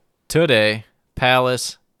Today,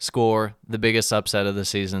 Palace score the biggest upset of the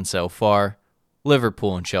season so far.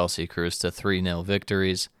 Liverpool and Chelsea cruise to 3-0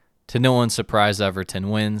 victories. To no one's surprise, Everton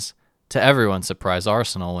wins. To everyone's surprise,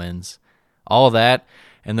 Arsenal wins. All that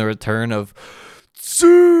and the return of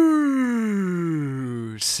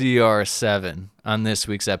CR7 on this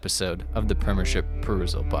week's episode of the Premiership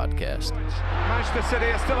Perusal Podcast. Manchester City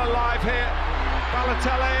are still alive here.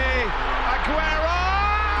 Balotelli, Aguero!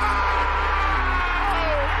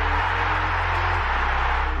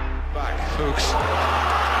 Back, Fuchs,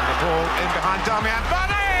 and the ball in behind Damian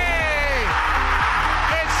Vardy!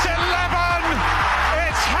 It's 11!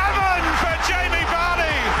 It's heaven for Jamie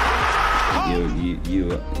Vardy!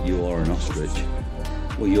 You are an ostrich.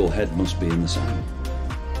 Well, your head must be in the sand.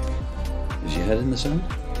 Is your head in the sand?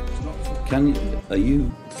 Are you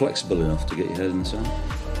flexible enough to get your head in the sand?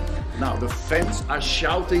 Now the fans are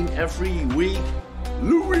shouting every week,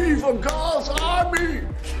 Louis van Gaal's army!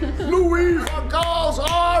 Louis van Gaal's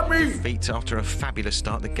army! Feet after a fabulous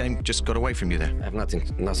start, the game just got away from you there. I have nothing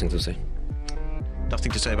to say.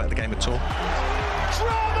 Nothing to say about the game at all.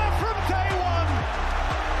 Drama from day one!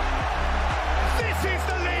 This is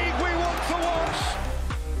the league we want to watch!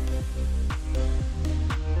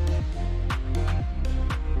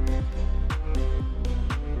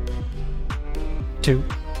 2,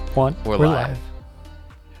 1. We're live.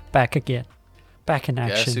 Back again. Back in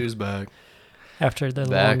action. Guess who's back? After the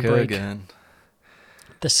Back long break. again.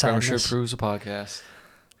 The Premiership sadness. Perusal Podcast.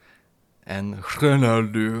 And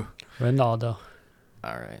Ronaldo. Ronaldo.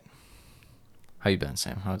 All right. How you been,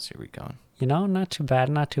 Sam? How's your week going? You know, not too bad.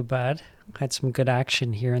 Had some good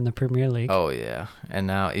action here in the Premier League. Oh, yeah. And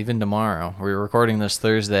now, even tomorrow, we're recording this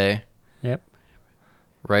Thursday, Yep.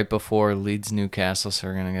 right before Leeds Newcastle, so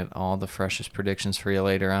we're going to get all the freshest predictions for you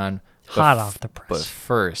later on. Hot off the press. But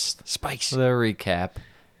first, Spicy. the recap.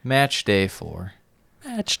 Match day 4.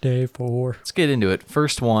 Match day 4. Let's get into it.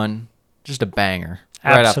 First one, just a banger.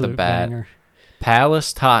 Right off the Absolute bat. banger.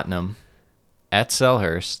 Palace Tottenham at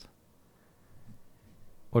Selhurst.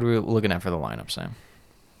 What are we looking at for the lineup, Sam?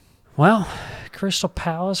 Well, Crystal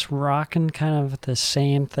Palace rocking kind of the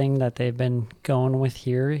same thing that they've been going with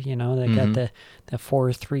here. You know, they got the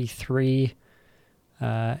 4-3-3,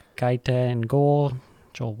 Gaita in goal,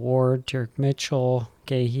 Joel Ward, Dirk Mitchell,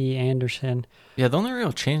 Gahey, Anderson. Yeah, the only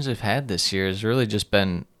real change they've had this year has really just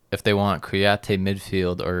been if they want Kouyaté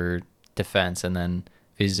midfield or defense, and then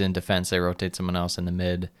if he's in defense, they rotate someone else in the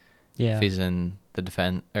mid. Yeah. If he's in the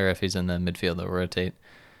defense, or if he's in the midfield, they'll rotate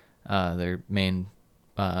their main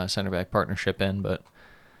center back partnership in, but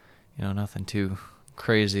nothing too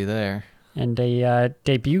crazy there. And a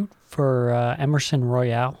debut for Emerson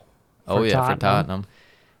Royale. For Tottenham.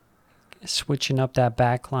 Switching up that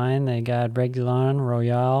back line, they got Reguilon,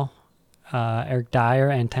 Royale, Eric Dyer,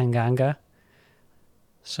 and Tanganga.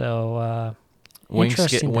 So Winks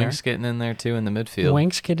interesting getting in there too in the midfield.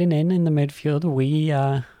 Winks getting in the midfield. We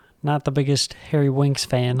not the biggest Harry Winks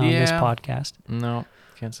fan on this podcast. No,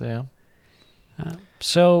 can't say how.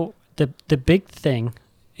 So the big thing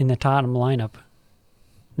in the Tottenham lineup,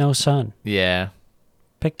 no Son. Yeah.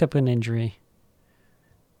 Picked up an injury.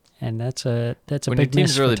 And that's a when big your miss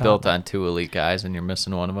team's for really Tottenham. built on 2 elite guys and you're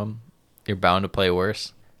missing one of them, you're bound to play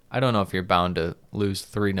worse. I don't know if you're bound to lose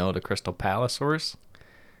 3-0 to Crystal Palace worse,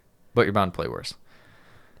 but you're bound to play worse.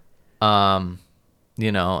 And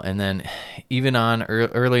then even on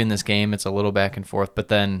early in this game, it's a little back and forth, but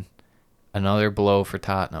then another blow for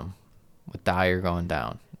Tottenham with Dyer going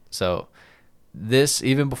down. So this,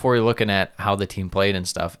 even before you're looking at how the team played and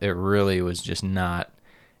stuff, it really was just not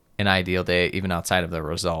an ideal day, even outside of the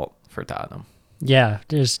result for Tottenham. Yeah,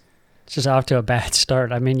 it's just off to a bad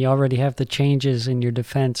start. I mean, you already have the changes in your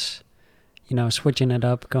defense, switching it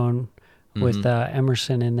up, going with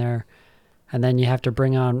Emerson in there. And then you have to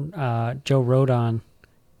bring on Joe Rodon.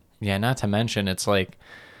 Yeah, not to mention, it's like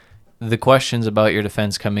the questions about your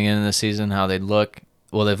defense coming in the season, how they'd look.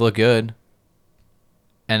 Well, they've looked good,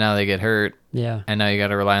 and now they get hurt. Yeah. And now you got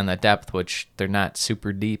to rely on that depth, which they're not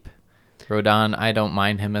super deep. Rodon, I don't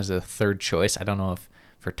mind him as a third choice. I don't know if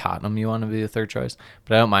for Tottenham you want to be the third choice,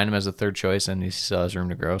 but I don't mind him as a third choice, and he still has room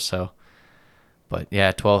to grow. So, but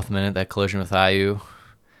yeah, 12th minute, that collision with Ayew,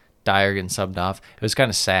 Dyer getting subbed off. It was kind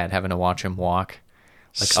of sad having to watch him walk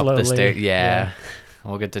Slowly, up the stairs. yeah.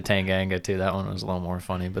 We'll get to Tanganga too. That one was a little more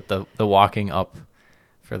funny, but the walking up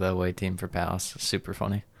for the away team for Palace is super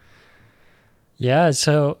funny. Yeah,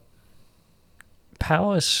 so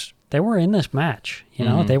Palace, they were in this match.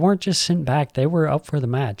 They weren't just sitting back. They were up for the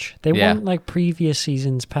match. They weren't like previous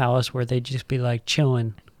seasons Palace where they'd just be like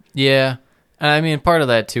chilling. Yeah. I mean, part of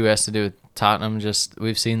that too has to do with Tottenham. Just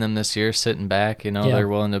we've seen them this year sitting back. They're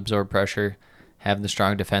willing to absorb pressure, have the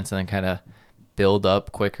strong defense and then kind of build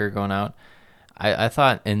up quicker going out. I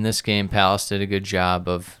thought in this game Palace did a good job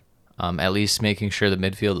of at least making sure the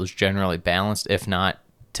midfield was generally balanced, if not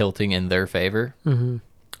tilting in their favor. Mm-hmm.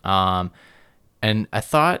 And I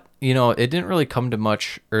thought, it didn't really come to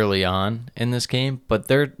much early on in this game, but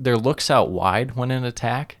their looks out wide when in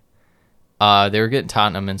attack, they were getting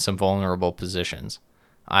Tottenham in some vulnerable positions,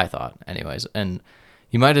 I thought, anyways. And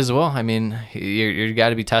you might as well. I mean, you got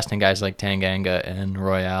to be testing guys like Tanganga and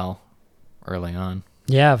Royale early on.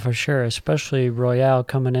 Yeah, for sure, especially Royale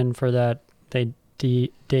coming in for that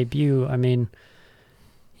debut. I mean,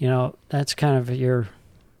 that's kind of your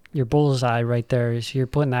bullseye right there, is you're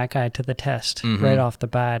putting that guy to the test right off the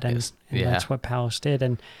bat, and that's what Palace did.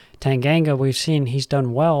 And Tanganga, we've seen he's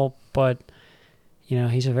done well, but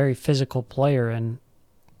he's a very physical player, and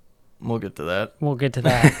we'll get to that. But, we'll get to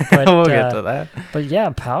that. But yeah,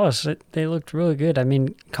 Palace, they looked really good. I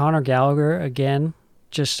mean, Conor Gallagher again,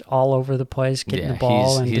 just all over the place, getting the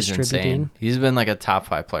ball and he's distributing. Insane. He's been like a top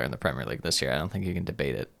 5 player in the Premier League this year. I don't think you can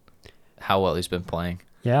debate it. How well he's been playing.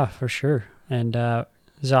 Yeah, for sure. And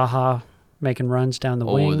Zaha making runs down the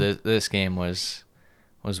wing. This game was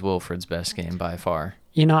Wilfred's best game by far.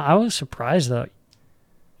 I was surprised though.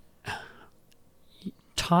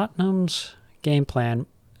 Tottenham's game plan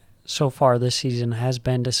so far this season has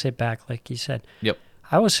been to sit back, like you said. Yep.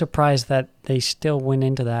 I was surprised that they still went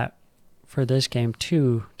into that for this game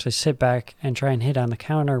too, to sit back and try and hit on the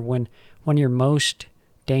counter when your most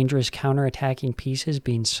dangerous counter-attacking pieces,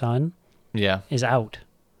 being Son, is out.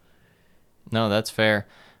 No, that's fair.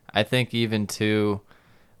 I think even too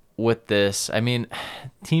with this, I mean,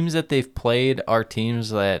 teams that they've played are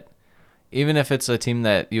teams that, even if it's a team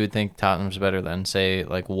that you would think Tottenham's better than, say,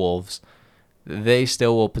 like Wolves, they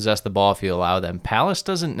still will possess the ball if you allow them. Palace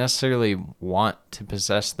doesn't necessarily want to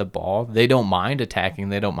possess the ball. They don't mind attacking.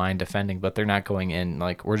 They don't mind defending, but they're not going in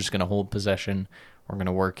like, we're just going to hold possession. We're going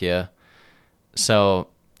to work you. So,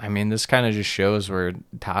 I mean, this kind of just shows where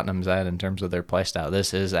Tottenham's at in terms of their play style.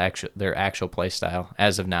 This is their actual play style.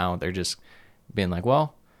 As of now, they're just being like,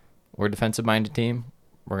 well, we're a defensive-minded team.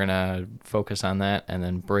 We're going to focus on that and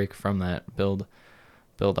then break from that, build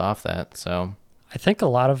off that. So I think a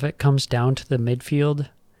lot of it comes down to the midfield.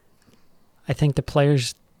 I think the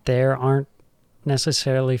players there aren't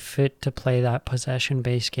necessarily fit to play that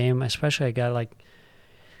possession-based game, especially a guy like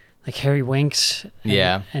Harry Winks.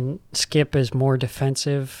 And Skip is more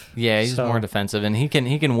defensive. Yeah, he's more defensive, and he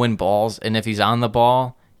can win balls. And if he's on the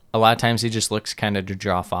ball, a lot of times he just looks kind of to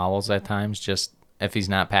draw fouls at times, just if he's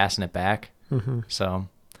not passing it back. Mm-hmm. So,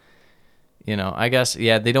 I guess,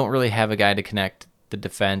 they don't really have a guy to connect the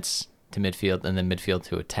defense to midfield and then midfield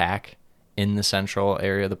to attack in the central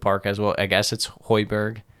area of the park as well. I guess it's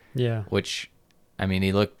Højbjerg. Yeah. Which, I mean,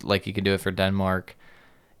 he looked like he could do it for Denmark.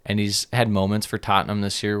 And he's had moments for Tottenham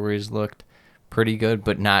this year where he's looked pretty good,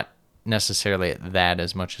 but not necessarily at that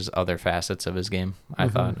as much as other facets of his game, I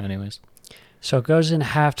thought, anyways. So it goes in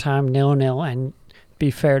halftime 0-0, and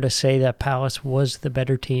be fair to say that Palace was the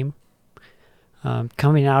better team.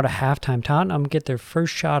 Coming out of halftime, Tottenham get their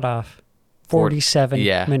first shot off 47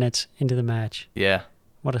 minutes into the match. Yeah.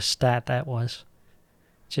 What a stat that was.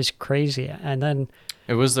 Just crazy. And then...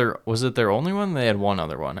 Was it their only one? They had one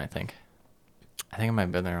other one, I think. I think it might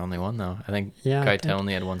have been their only one, though. I think Keita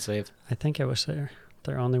only had one saved. I think it was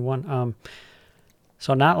their only one.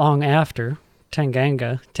 So not long after,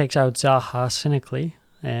 Tanganga takes out Zaha cynically,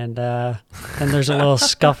 and then there's a little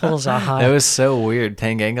scuffle. Zaha. That was so weird.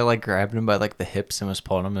 Tanganga grabbed him by the hips and was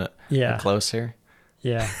pulling him closer.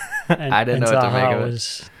 Yeah. And, I didn't know what to make of it. Zaha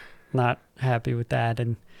was not happy with that,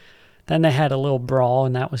 and then they had a little brawl,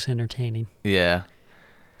 and that was entertaining. Yeah.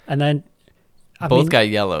 And then both got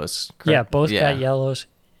yellows. Correct? Yeah, both got yellows.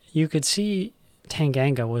 You could see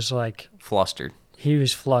Tanganga was flustered. He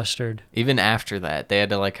was flustered. Even after that, they had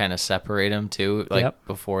to kind of separate him too,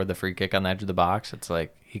 before the free kick on the edge of the box. It's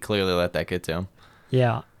he clearly let that get to him.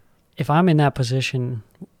 Yeah. If I'm in that position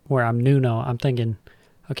where I'm Nuno, I'm thinking,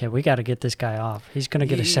 okay, we got to get this guy off. He's going to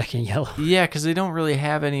get a second yellow. Yeah, because they don't really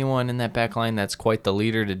have anyone in that back line that's quite the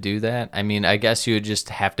leader to do that. I mean, I guess you would just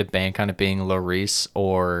have to bank on it being Lloris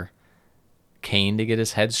or Kane to get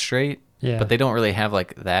his head straight. Yeah. But they don't really have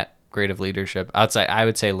that great of leadership. Outside, I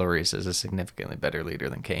would say Lloris is a significantly better leader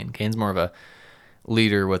than Kane. Kane's more of a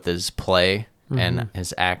leader with his play and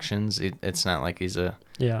his actions. It's not like he's a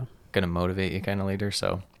going to motivate you kind of leader.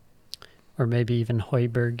 So, or maybe even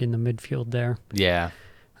Højbjerg in the midfield there. Yeah.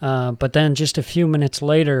 But then just a few minutes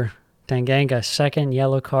later, Tanganga, second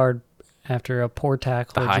yellow card after a poor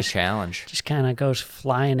tackle. The high challenge. Just kind of goes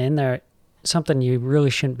flying in there. Something you really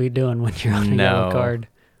shouldn't be doing when you're on a yellow card.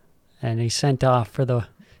 And he's sent off for the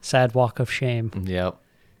sad walk of shame. Yep.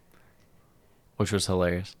 Which was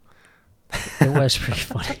hilarious. It was pretty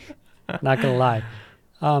funny. Not gonna lie.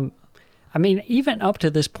 I mean, even up to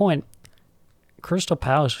this point, Crystal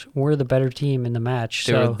Palace were the better team in the match.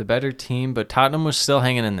 They were the better team, but Tottenham was still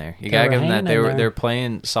hanging in there. You gotta give them that. They were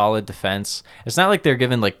playing solid defense. It's not like they're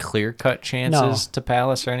giving like clear cut chances to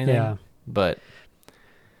Palace or anything. Yeah. But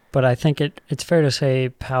I think it's fair to say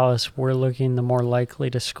Palace were looking the more likely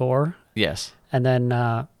to score. yes. And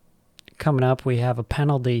then coming up, we have a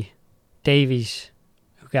penalty. Davies,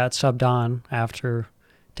 who got subbed on after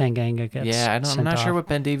Tanganga gets I'm not sure what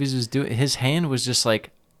Ben Davies was doing. His hand was just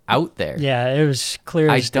like out there. Yeah, it was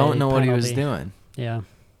clear. I don't know what he was doing. Yeah.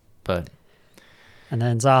 But And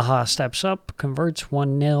then Zaha steps up, converts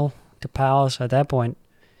 1-0 to Palace. At that point,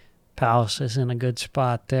 Palace is in a good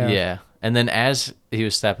spot there. yeah. And then as he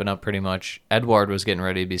was stepping up pretty much, Edouard was getting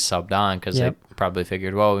ready to be subbed on because they probably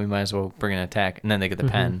figured, well, we might as well bring an attack. And then they get the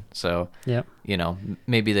pen. So,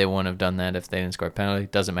 maybe they wouldn't have done that if they didn't score a penalty.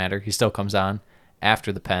 Doesn't matter. He still comes on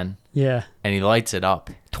after the pen. Yeah. And he lights it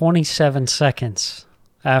up. 27 seconds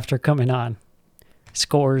after coming on.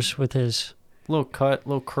 Scores with his Little cut,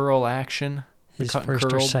 little curl action. his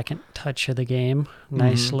first or second touch of the game.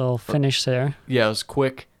 Nice little finish there. Yeah, it was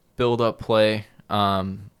quick build-up play.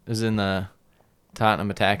 It was in the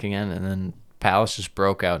Tottenham attacking end, and then Palace just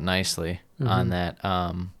broke out nicely on that.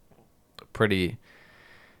 Pretty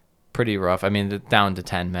rough. I mean, down to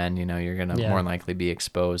 10 men, you're going to more than likely be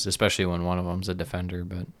exposed, especially when one of them's a defender.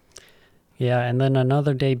 But yeah, and then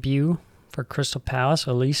another debut for Crystal Palace.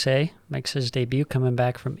 Elise makes his debut coming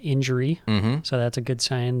back from injury. So that's a good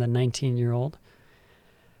sign, the 19-year-old.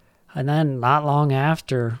 And then not long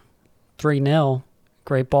after, 3-0,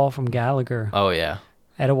 great ball from Gallagher. Oh, yeah.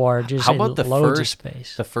 Edouard just How about loads of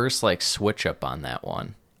space. The first like switch up on that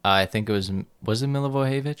one? I think it was it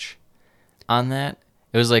Milivojevic on that?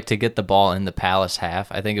 It was like to get the ball in the Palace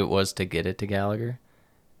half. I think it was to get it to Gallagher.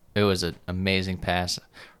 It was an amazing pass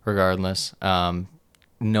regardless. No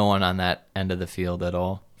one on that end of the field at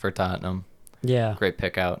all for Tottenham. Yeah. Great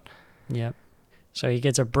pick out. Yep. So he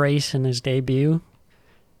gets a brace in his debut.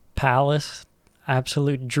 Palace,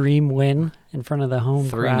 absolute dream win in front of the home 3-0.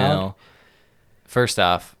 crowd. First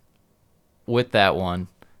off, with that one,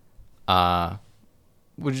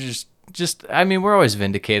 we're just I mean, we're always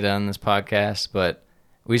vindicated on this podcast, but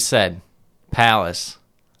we said Palace,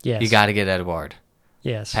 Yes. you got to get Edouard.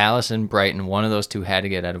 Yes. Palace and Brighton, one of those two had to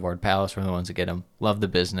get Edouard. Palace were the ones that get him. Love the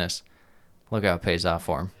business. Look how it pays off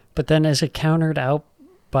for him. But then is it countered out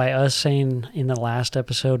by us saying in the last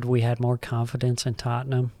episode we had more confidence in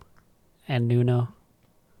Tottenham and Nuno?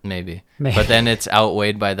 Maybe. But then it's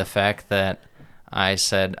outweighed by the fact that I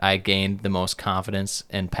said I gained the most confidence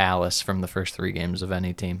in Palace from the first 3 games of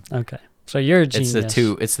any team. Okay. So you're a genius.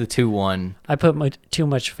 It's the 2-1. I put too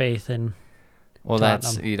much faith in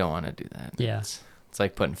Tottenham. You don't want to do that. Yeah. It's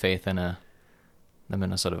like putting faith in the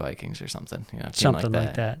Minnesota Vikings or something. Something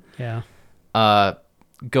like that. Yeah.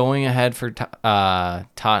 Going ahead for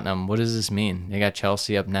Tottenham, what does this mean? They got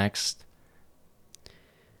Chelsea up next.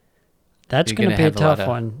 That's going to be a tough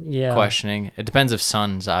one. Yeah. Questioning. It depends if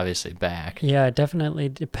Son's obviously back. Yeah, it definitely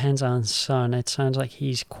depends on Son. It sounds like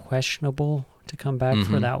he's questionable to come back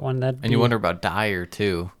for that one. And you wonder about Dyer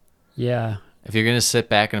too. Yeah. If you're going to sit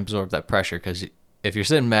back and absorb that pressure, because if you're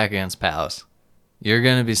sitting back against Palace, you're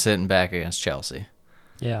going to be sitting back against Chelsea.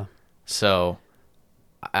 Yeah. So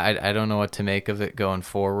I don't know what to make of it going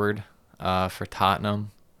forward for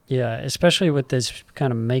Tottenham. Yeah, especially with this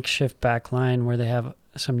kind of makeshift back line where they have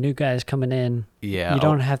some new guys coming in. Yeah. You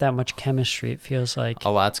don't have that much chemistry, it feels like. A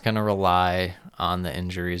lot's going to rely on the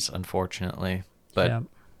injuries, unfortunately. But yeah.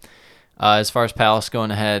 As far as Palace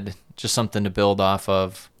going ahead, just something to build off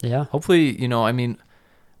of. Yeah. Hopefully,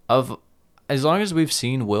 as long as we've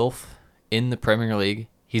seen Wilf in the Premier League,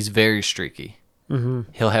 he's very streaky.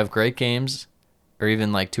 Mm-hmm. He'll have great games, or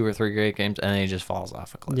even like 2 or 3 great games, and then he just falls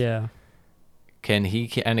off a cliff. Yeah. Can he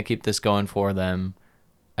kind of keep this going for them?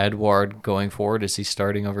 Edouard going forward, is he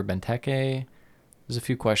starting over Benteke? There's a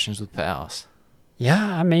few questions with Palace.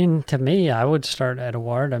 Yeah, I mean, to me, I would start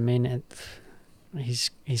Edouard. I mean, he's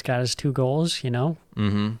got his 2 goals,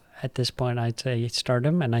 Mm-hmm. At this point, I'd say start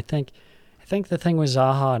him. And I think the thing with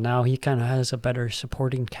Zaha now, he kind of has a better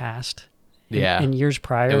supporting cast. In years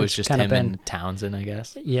prior, it was just him and Townsend, I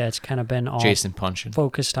guess. Yeah, it's kind of been all Jason Punchin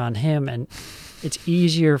focused on him, and it's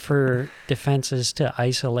easier for defenses to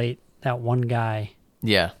isolate that one guy.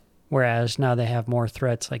 Yeah. Whereas now they have more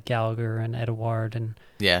threats like Gallagher and Edouard and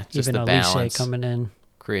just even the Elise balance coming in.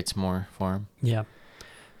 Creates more for him. Yeah.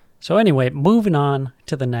 So anyway, moving on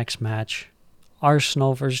to the next match.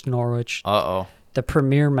 Arsenal versus Norwich. Uh-oh. the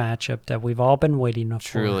premier matchup that we've all been waiting for.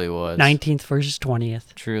 Truly was. 19th versus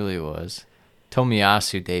 20th. Truly was.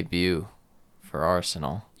 Tomiyasu debut for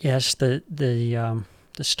Arsenal. Yes, the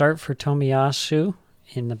start for Tomiyasu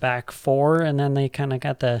in the back four, and then they kind of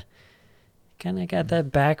got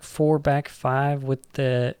that back four, back five with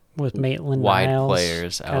Maitland Wide Niles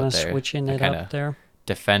players out kind of there. switching it Kinda up there.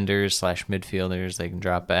 Defenders / midfielders, they can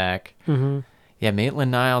drop back. Mm-hmm. Yeah,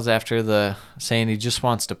 Maitland Niles, after the saying he just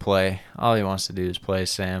wants to play, all he wants to do is play,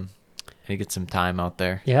 Sam. He gets some time out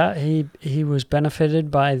there. Yeah, he was benefited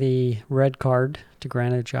by the red card to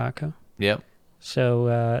Granit Xhaka. Yep.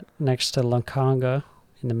 So next to Lakonga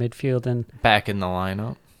in the midfield and Back in the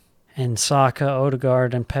lineup. Saka,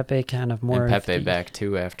 Odegaard, and Pepe kind of more. And Pepe back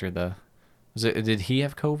too after the. Did he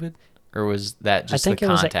have COVID, or was that just I think the it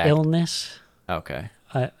was contact? an illness, Okay,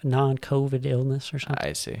 non-COVID illness or something.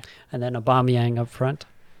 I see. And then Aubameyang up front.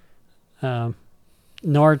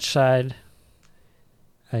 Norwich side,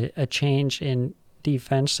 a change in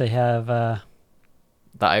defense. They have The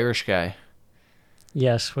Irish guy,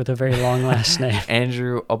 yes, with a very long last name.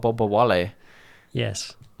 Andrew Obobawale.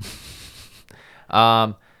 Yes.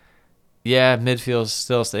 Yeah, midfield's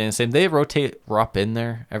still staying the same. They rotate Rupp in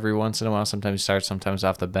there every once in a while. Sometimes he starts, sometimes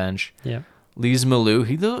off the bench. Yeah. Lees Malou,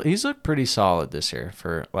 he's looked pretty solid this year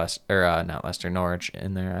for Norwich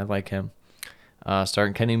in there. I like him.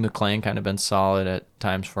 Starting Kenny McLean, kind of been solid at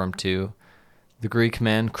times for him too. The Greek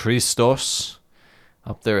man, Christos,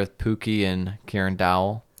 up there with Pookie and Kieran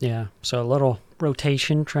Dowell. Yeah. So a little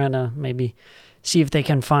rotation, trying to maybe see if they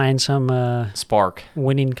can find some Spark.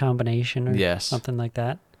 winning combination or Yes. something like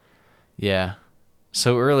that. Yeah.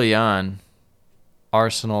 So early on,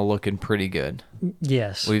 Arsenal looking pretty good.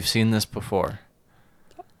 Yes. We've seen this before.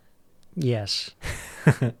 Yes.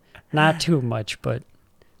 Not too much, but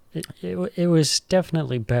it was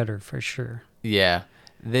definitely better for sure. Yeah.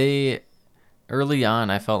 Early on,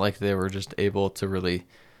 I felt like they were just able to really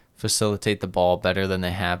facilitate the ball better than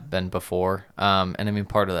they have been before. And I mean,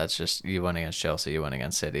 part of that's just you went against Chelsea, you went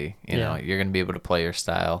against City. You know, you're going to be able to play your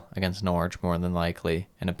style against Norwich more than likely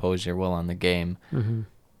and impose your will on the game. Mm-hmm.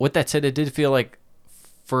 With that said, it did feel like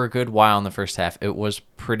for a good while in the first half, it was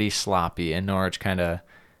pretty sloppy, and Norwich kind of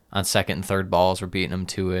on second and third balls were beating them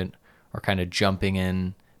to it, or kind of jumping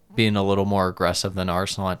in, being a little more aggressive than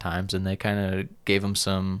Arsenal at times, and they kind of gave them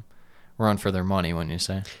some run for their money, wouldn't you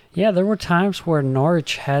say? Yeah, there were times where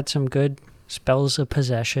Norwich had some good spells of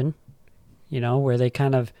possession, where they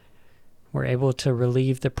kind of were able to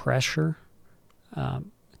relieve the pressure.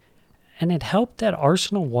 And it helped that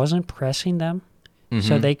Arsenal wasn't pressing them,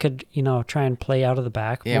 so they could, try and play out of the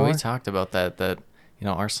back more. Yeah, we talked about that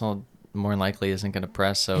Arsenal more than likely isn't going to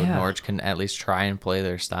press, so Norwich can at least try and play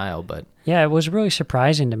their style. But yeah, it was really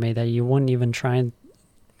surprising to me that you wouldn't even try and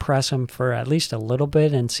press them for at least a little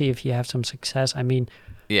bit and see if you have some success. I mean,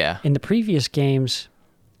 in the previous games,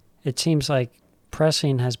 it seems like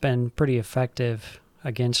pressing has been pretty effective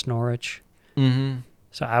against Norwich. Mm-hmm.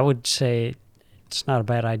 So I would say it's not a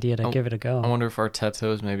bad idea to give it a go. I wonder if Arteta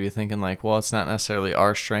was maybe thinking like, well, it's not necessarily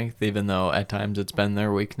our strength, even though at times it's been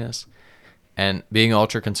their weakness. And being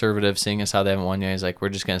ultra-conservative, seeing as how they haven't won yet, he's like, we're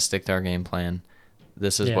just going to stick to our game plan.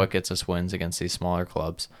 This is what gets us wins against these smaller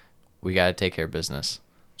clubs. We got to take care of business.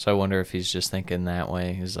 So I wonder if he's just thinking that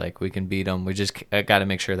way. He's like, we can beat them. We just got to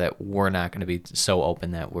make sure that we're not going to be so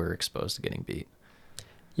open that we're exposed to getting beat.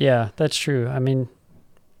 Yeah, that's true. I mean,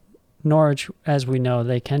 Norwich, as we know,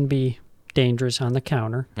 they can be dangerous on the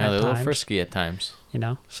counter. Yeah, they're a little times, frisky at times.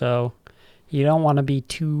 So you don't want to be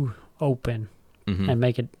too open and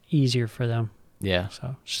make it easier for them. Yeah.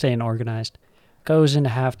 So staying organized. Goes into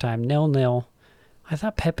halftime, 0-0. I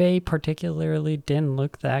thought Pepe particularly didn't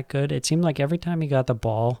look that good. It seemed like every time he got the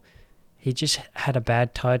ball, he just had a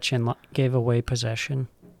bad touch and gave away possession.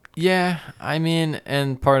 Yeah, I mean,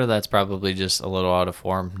 and part of that's probably just a little out of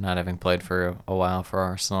form, not having played for a while for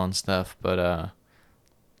Arsenal and stuff. But,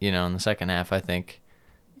 in the second half, I think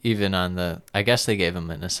even on I guess they gave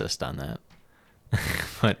him an assist on that.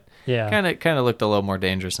 But yeah, kind of looked a little more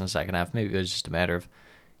dangerous in the second half. Maybe it was just a matter of,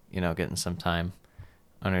 getting some time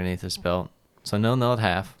underneath his belt. So 0-0 at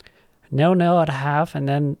half. 0-0 at half, and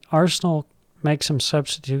then Arsenal make some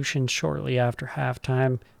substitutions shortly after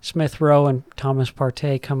halftime. Smith Rowe and Thomas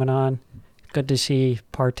Partey coming on. Good to see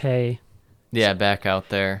Partey. Yeah, back out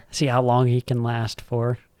there. See how long he can last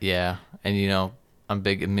for. Yeah, and I'm a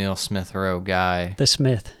big Emile Smith Rowe guy. The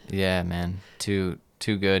Smith. Yeah, man, too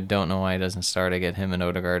good. Don't know why he doesn't start. I get him and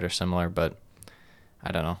Odegaard are similar, but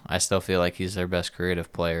I don't know. I still feel like he's their best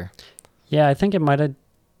creative player. Yeah, I think it might have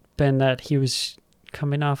been that he was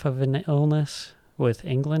coming off of an illness with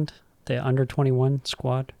England, the under-21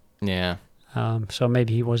 squad. Yeah. So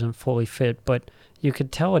maybe he wasn't fully fit, but you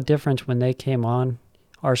could tell a difference when they came on.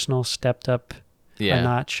 Arsenal stepped up a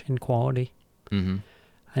notch in quality. Mm-hmm.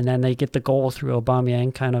 And then they get the goal through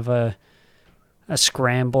Aubameyang, kind of a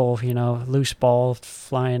scramble, loose ball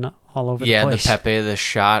flying all over the place. Yeah, the Pepe, the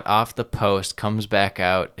shot off the post, comes back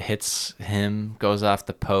out, hits him, goes off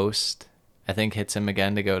the post. I think hits him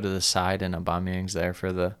again to go to the side, and Aubameyang's there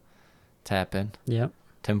for the tap in. Yep.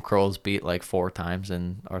 Tim Krul's beat like 4 times,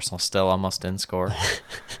 and Arsenal still almost didn't score.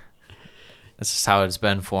 This is how it's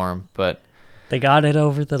been for him, but they got it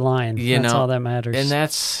over the line. That's all that matters. And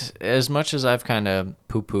that's, as much as I've kind of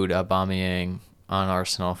poo-pooed Aubameyang on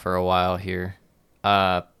Arsenal for a while here,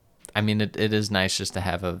 I mean, it is nice just to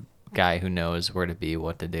have a guy who knows where to be,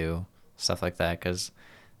 what to do, stuff like that, because,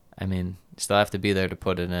 I mean, you still have to be there to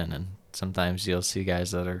put it in, and sometimes you'll see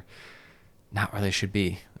guys that are not where they should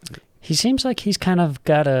be. He seems like he's kind of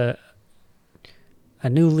got a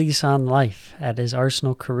new lease on life at his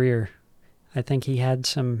Arsenal career. I think he had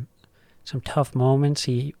some tough moments.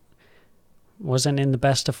 He wasn't in the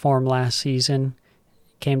best of form last season.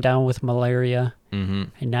 Came down with malaria. Mm-hmm.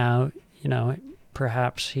 And now,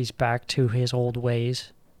 perhaps he's back to his old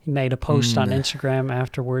ways. He made a post on Instagram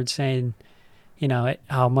afterwards saying,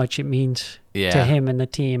 how much it means to him and the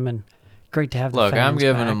team, and great to have the fans I'm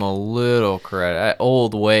giving back. him a little credit.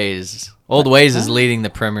 Old Ways is leading the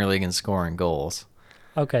Premier League in scoring goals.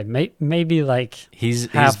 Okay, maybe like he's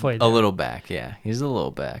halfway a there. little back. Yeah, he's a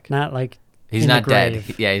little back. Not like he's in not the dead.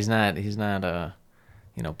 grave. He's not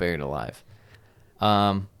buried alive.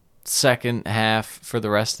 Second half, for the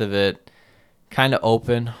rest of it, kind of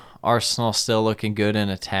open. Arsenal still looking good in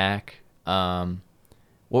attack. What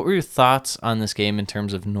were your thoughts on this game in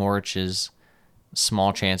terms of Norwich's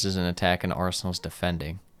small chances in attack and Arsenal's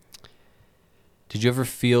defending? Did you ever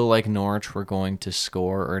feel like Norwich were going to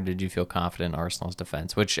score, or did you feel confident in Arsenal's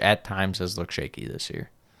defense, which at times has looked shaky this year?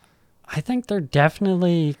 I think there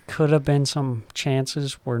definitely could have been some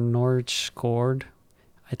chances where Norwich scored.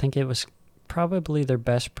 I think it was probably their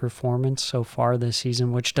best performance so far this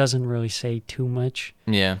season, which doesn't really say too much.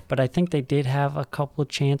 Yeah. But I think they did have a couple of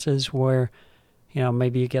chances where,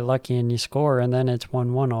 maybe you get lucky and you score, and then it's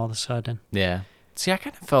 1-1 all of a sudden. Yeah. See, I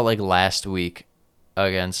kind of felt like last week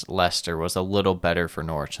against Leicester was a little better for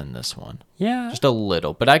Norwich than this one. Yeah. Just a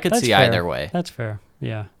little, but I could see fair. either way. That's fair.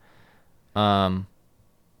 Yeah. Yeah,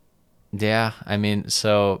 I mean,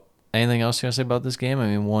 so anything else you want to say about this game? I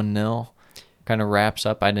mean, 1-0 kind of wraps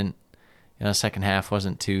up. I didn't, second half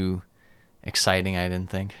wasn't too exciting, I didn't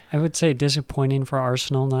think. I would say disappointing for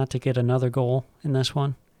Arsenal not to get another goal in this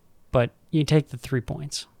one, but you take the 3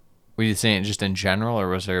 points. Were you saying it just in general, or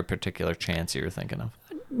was there a particular chance you were thinking of?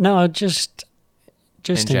 No, just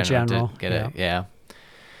in general. To get it, yeah.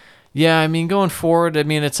 Yeah, I mean, going forward,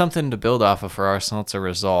 it's something to build off of for Arsenal. It's a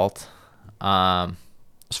result.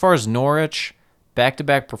 As far as Norwich,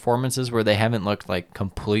 back-to-back performances where they haven't looked like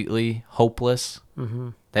completely hopeless. Mm-hmm.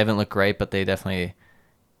 They haven't looked great, but they definitely,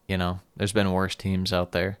 there's been worse teams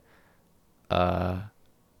out there.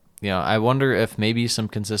 I wonder if maybe some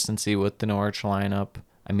consistency with the Norwich lineup.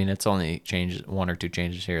 I mean, it's only changes, 1 or 2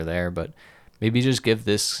 changes here or there, but maybe just give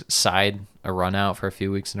this side a run out for a few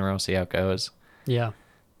weeks in a row, see how it goes. Yeah.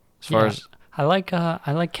 As far as I like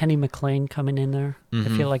Kenny McLean coming in there.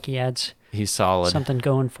 Mm-hmm. I feel like he adds he's solid. something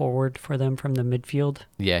going forward for them from the midfield.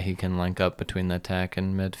 Yeah, he can link up between the attack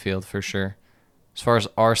and midfield for sure. As far as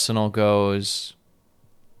Arsenal goes,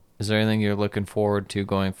 is there anything you're looking forward to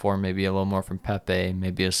going forward? Maybe a little more from Pepe,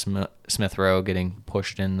 maybe a Smith Rowe getting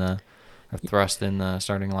pushed in or thrust in the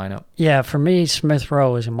starting lineup. Yeah, for me, Smith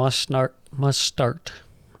Rowe is a must start.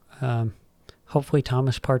 Hopefully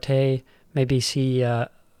Thomas Partey, maybe see a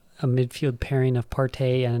midfield pairing of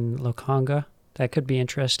Partey and Lokonga. That could be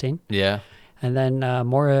interesting. Yeah. And then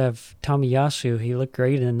more of Tomiyasu. He looked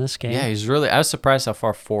great in this game. Yeah, I was surprised how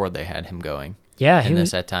far forward they had him going. Yeah, in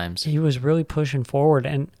this at times. He was really pushing forward,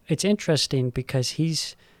 and it's interesting because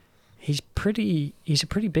he's a pretty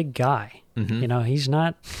big guy. Mm-hmm. He's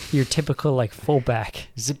not your typical like fullback.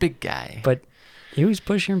 He's a big guy. But he was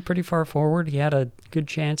pushing pretty far forward. He had a good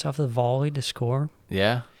chance off the volley to score.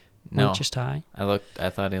 Yeah. No. Went just high. I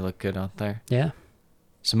thought he looked good out there. Yeah.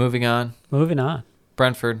 So moving on.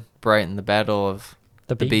 Brentford, Brighton, the battle of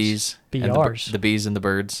the bees. BRs. The bees and the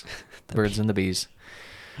birds. The birds and the bees.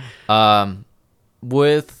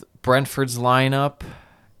 With Brentford's lineup,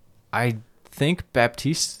 I think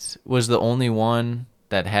Baptiste was the only one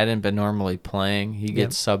that hadn't been normally playing. He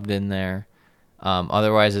gets subbed in there.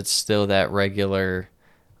 Otherwise, it's still that regular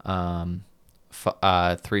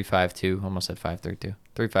 3-5-2. Almost said 5-3-2.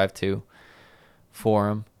 3-5-2 for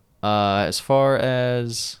him. As far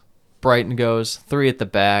as Brighton goes 3 at the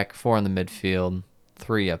back, 4 in the midfield,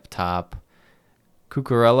 3 up top.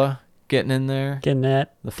 Cucurella getting in there. Getting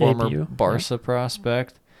that The former debut. Barca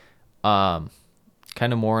prospect. Kind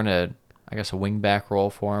of more in a wing-back role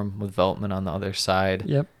for him with Veltman on the other side.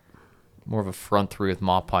 Yep. More of a front three with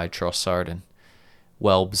Maupay, Trossard, and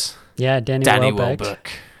Welbs. Yeah, Danny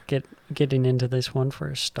Welbeck. Getting into this one for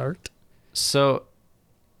a start. So,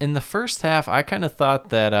 in the first half, I kind of thought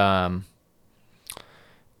that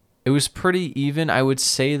it was pretty even. I would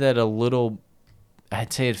say that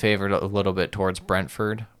I'd say it favored a little bit towards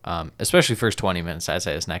Brentford, especially first 20 minutes. I'd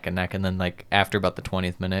say it's neck and neck, and then like after about the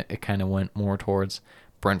 20th minute, it kind of went more towards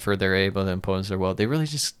Brentford. They're able to impose their will.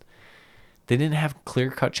 They didn't have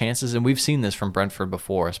clear-cut chances, and we've seen this from Brentford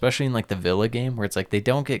before, especially in like the Villa game, where it's like they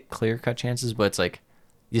don't get clear-cut chances, but it's like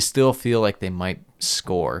you still feel like they might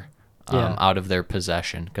score out of their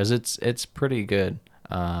possession, because it's pretty good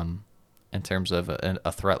in terms of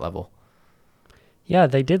a threat level. Yeah,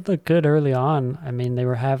 they did look good early on. I mean, they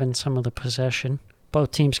were having some of the possession.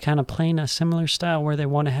 Both teams kind of playing a similar style where they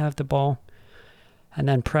want to have the ball and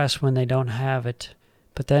then press when they don't have it.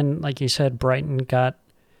 But then, like you said, Brighton got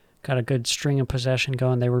a good string of possession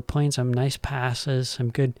going. They were playing some nice passes, some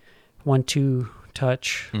good 1-2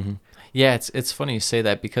 touch. Mm-hmm. Yeah, it's funny you say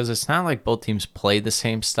that, because it's not like both teams play the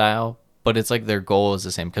same style, but it's like their goal is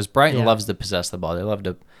the same. Because Brighton loves to possess the ball. They love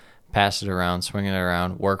to pass it around, swing it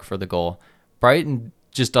around, work for the goal. Brighton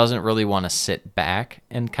just doesn't really want to sit back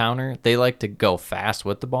and counter. They like to go fast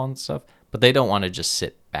with the ball and stuff, but they don't want to just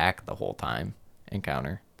sit back the whole time and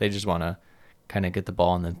counter. They just want to kind of get the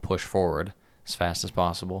ball and then push forward as fast as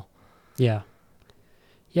possible. Yeah.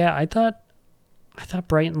 Yeah, I thought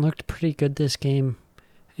Brighton looked pretty good this game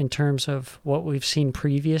in terms of what we've seen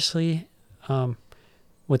previously,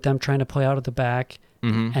 with them trying to play out of the back,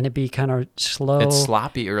 and it be kind of slow. It's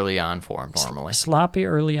sloppy early on for them normally. Sloppy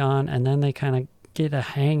early on, and then they kind of get a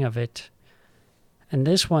hang of it. And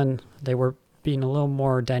this one, they were being a little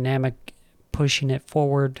more dynamic, pushing it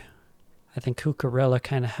forward. I think Cucurella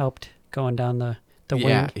kind of helped going down the wing.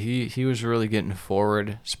 Yeah, he was really getting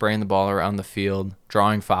forward, spraying the ball around the field,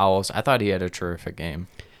 drawing fouls. I thought he had a terrific game.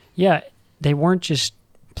 Yeah, they weren't just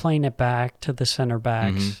playing it back to the center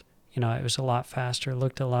backs. It was a lot faster,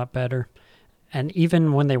 looked a lot better. And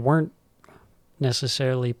even when they weren't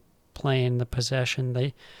necessarily playing the possession,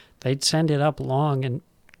 they'd send it up long and,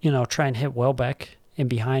 try and hit Welbeck in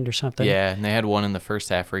behind or something. Yeah, and they had one in the first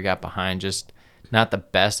half where he got behind, just not the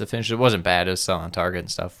best of finish. It wasn't bad. It was still on target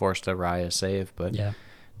and stuff, forced a Raya save. But yeah,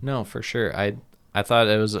 no, for sure. I thought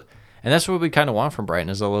it was, and that's what we kind of want from Brighton,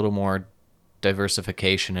 is a little more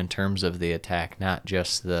diversification in terms of the attack, not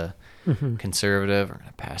just the conservative, we're going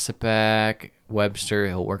to pass it back. Webster,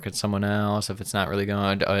 he'll work at someone else. If it's not really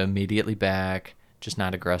going, immediately back. Just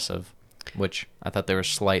not aggressive, which I thought they were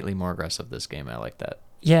slightly more aggressive this game. I like that.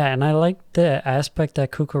 Yeah, and I like the aspect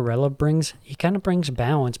that Cucurella brings. He kind of brings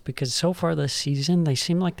balance, because so far this season, they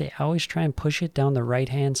seem like they always try and push it down the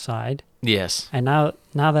right-hand side. Yes. And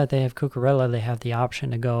now that they have Cucurella, they have the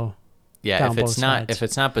option to go down both sides. If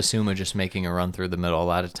it's not Basuma just making a run through the middle, a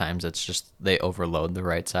lot of times it's just they overload the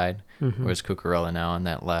right side, whereas Cucurella now on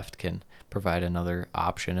that left can provide another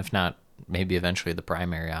option, if not maybe eventually the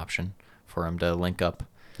primary option for him to link up.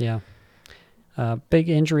 Yeah. Big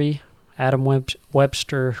injury. Adam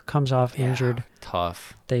Webster comes off injured.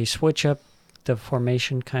 Tough. They switch up the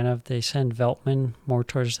formation kind of. They send Veltman more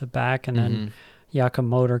towards the back, and then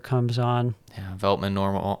Yakamoto comes on. Yeah, Veltman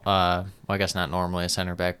normal. Well, I guess not normally a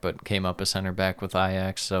center back, but came up a center back with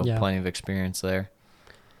Ajax, so plenty of experience there.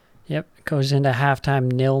 Yep. Goes into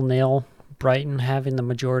halftime 0-0. Brighton having the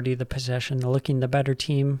majority of the possession, looking the better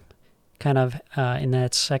team kind of in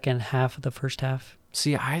that second half of the first half.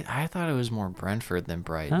 See, I thought it was more Brentford than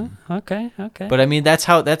Brighton. Huh? Okay. But I mean,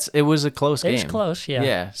 it was a close game. It's close, yeah.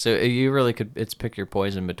 Yeah, so you really could, it's pick your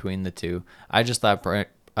poison between the two. I just thought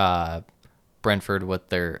Brentford with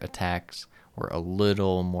their attacks were a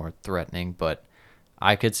little more threatening, but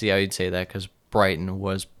I could see how you'd say that, because Brighton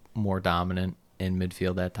was more dominant in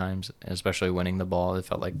midfield at times, especially winning the ball. It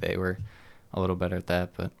felt like they were a little better at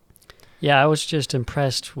that. But yeah, I was just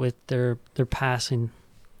impressed with their passing.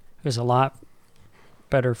 It was a lot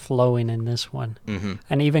better flowing in this one.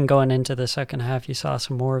 And even going into the second half, you saw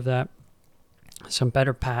some more of that, some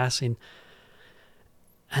better passing.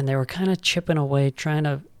 And they were kind of chipping away, trying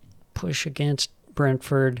to push against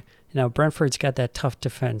Brentford. Brentford's got that tough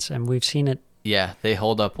defense, and we've seen it. Yeah, they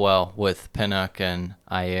hold up well with Pinnock and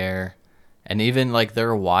Ayer. And even like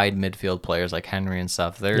their wide midfield players like Henry and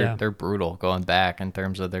stuff, they're brutal going back in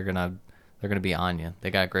terms of they're gonna be on you.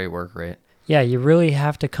 They got great work rate. Yeah, you really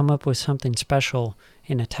have to come up with something special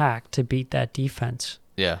in attack to beat that defense.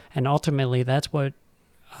 Yeah. And ultimately, that's what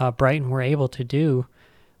Brighton were able to do.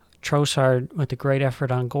 Trossard with a great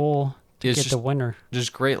effort on goal to get the winner.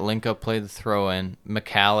 Just great link-up play to throw in.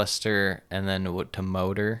 McAllister and then to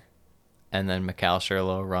Motor. And then McAllister a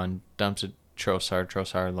little run. Dumps it Trossard.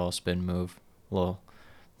 Trossard a little spin move.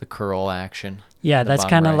 The curl action. Yeah, that's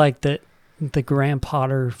kind of right. like the Graham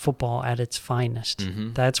Potter football at its finest.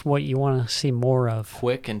 Mm-hmm. That's what you want to see more of.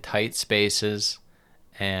 Quick and tight spaces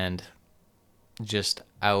and just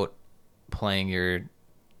out playing your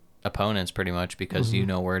opponents pretty much because you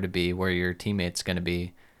know where to be, where your teammate's going to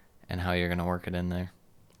be, and how you're going to work it in there.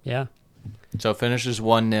 Yeah. So it finishes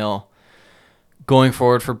 1-0. Going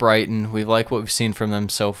forward for Brighton, we like what we've seen from them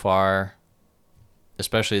so far,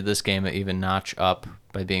 especially this game, even notch up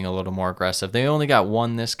by being a little more aggressive. They only got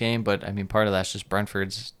one this game, but, I mean, part of that's just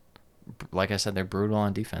Brentford's, like I said, they're brutal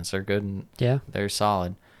on defense. They're good and they're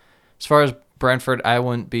solid. As far as Brentford, I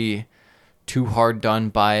wouldn't be too hard done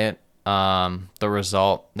by it. The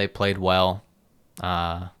result, they played well.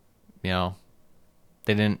 They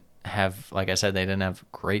didn't have, like I said, they didn't have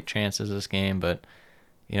great chances this game, but,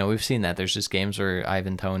 we've seen that. There's just games where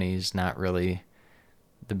Ivan Toney's not really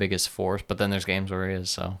the biggest force, but then there's games where he is,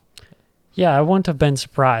 so. Yeah, I wouldn't have been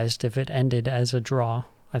surprised if it ended as a draw.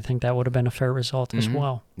 I think that would have been a fair result as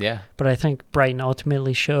well. Yeah. But I think Brighton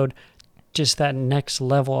ultimately showed just that next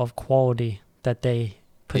level of quality that they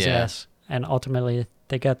possess. Yeah. And ultimately,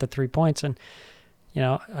 they got the 3 points. And,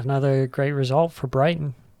 another great result for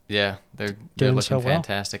Brighton. Yeah, they're looking so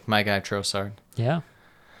fantastic. My guy, Trossard. Yeah.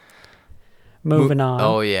 Moving on.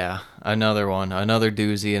 Oh, yeah. Another one. Another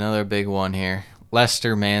doozy. Another big one here.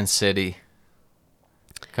 Leicester, Man City.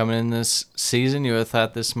 Coming in this season, you would have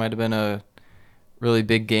thought this might have been a really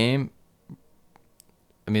big game.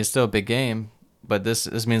 I mean, it's still a big game, but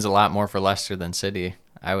this means a lot more for Leicester than City,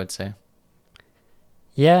 I would say.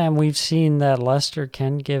 Yeah, and we've seen that Leicester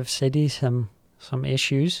can give City some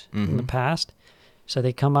issues in the past. So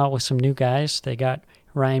they come out with some new guys. They got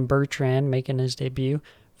Ryan Bertrand making his debut,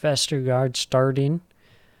 Vestergaard starting,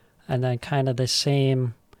 and then kind of the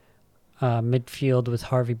same midfield with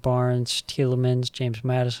Harvey Barnes, Tielemans, James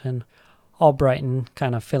Maddison, all Brighton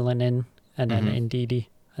kind of filling in, and then Ndidi,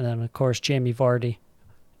 and then, of course, Jamie Vardy.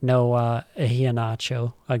 No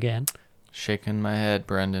Iheanacho again. Shaking my head,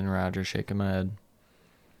 Brendan Rodgers, shaking my head.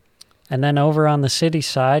 And then over on the City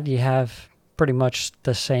side, you have pretty much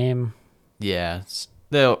the same. Yeah,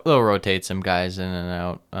 they'll rotate some guys in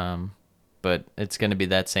and out, but it's going to be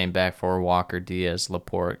that same back four: Walker, Diaz,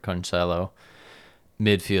 Laporte, Cancelo.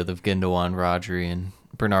 Midfield of Gundogan, Rodri, and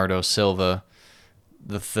Bernardo Silva.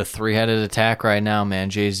 The three-headed attack right now, man.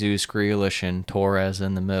 Jesus, Grealish, and Torres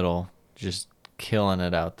in the middle, just killing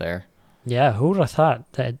it out there. Yeah, who would have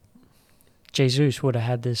thought that Jesus would have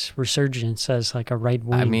had this resurgence as like a right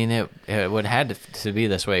wing? I mean, it would have had to be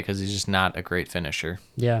this way because he's just not a great finisher.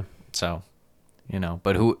 Yeah. So,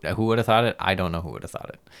 but who would have thought it? I don't know who would have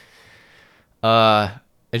thought it.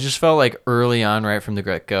 It just felt like early on, right from the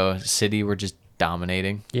get-go, City were just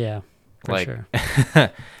dominating. Yeah, for sure.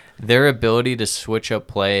 Their ability to switch up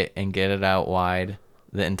play and get it out wide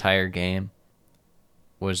the entire game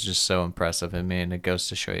was just so impressive. I mean, it goes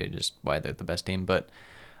to show you just why they're the best team. But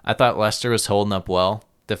I thought Leicester was holding up well.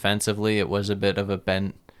 Defensively, it was a bit of a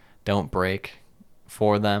bend, don't break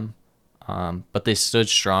for them. But they stood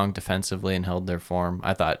strong defensively and held their form.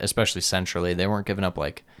 I thought, especially centrally, they weren't giving up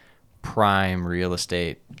like prime real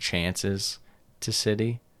estate chances to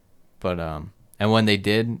City. But and when they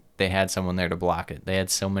did, they had someone there to block it. They had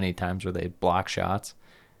so many times where they'd block shots.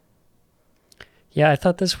 Yeah, I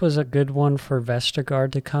thought this was a good one for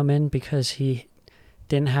Vestergaard to come in because he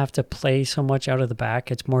didn't have to play so much out of the back.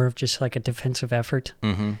 It's more of just like a defensive effort.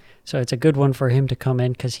 Mm-hmm. So it's a good one for him to come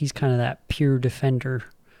in because he's kind of that pure defender.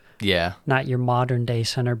 Yeah. Not your modern day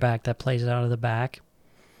center back that plays out of the back.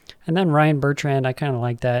 And then Ryan Bertrand, I kind of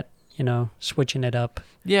like that, switching it up.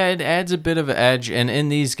 Yeah, it adds a bit of an edge. And in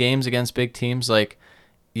these games against big teams, like,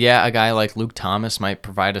 yeah, a guy like Luke Thomas might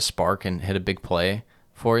provide a spark and hit a big play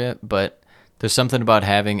for you, but there's something about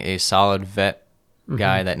having a solid vet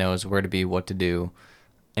guy that knows where to be, what to do,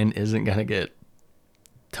 and isn't going to get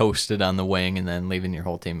toasted on the wing and then leaving your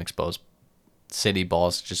whole team exposed. City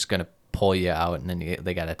ball's just going to pull you out, and then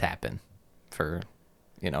they got to tap in for,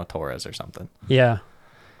 Torres or something. Yeah.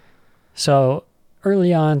 So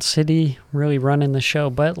early on, City really running the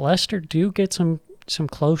show, but Leicester do get some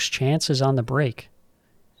close chances on the break.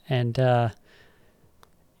 And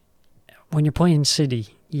when you're playing City,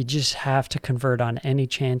 you just have to convert on any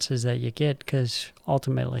chances that you get because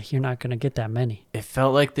ultimately you're not going to get that many. It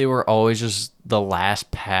felt like they were always just, the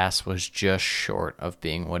last pass was just short of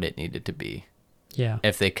being what it needed to be. Yeah.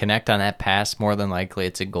 If they connect on that pass, more than likely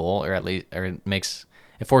it's a goal, or it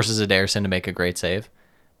forces Ederson to make a great save.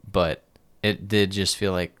 But it did just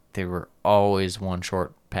feel like they were always one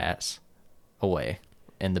short pass away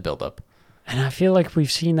in the build-up. And I feel like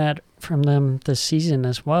we've seen that from them this season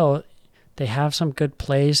as well. They have some good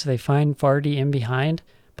plays. They find Vardy in behind,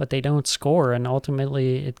 but they don't score, and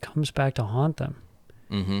ultimately it comes back to haunt them.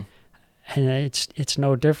 Mm-hmm. And it's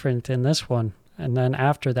no different in this one. And then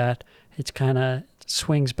after that, it's kind of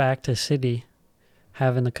swings back to City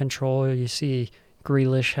having the control. You see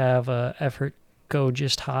Grealish have effort go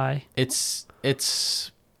just high. It's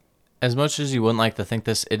as much as you wouldn't like to think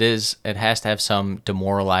this, it has to have some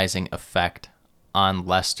demoralizing effect on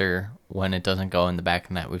Leicester when it doesn't go in the back of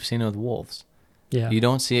the net. We've seen it with Wolves. Yeah. You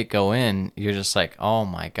don't see it go in, you're just like, oh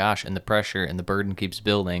my gosh, and the pressure and the burden keeps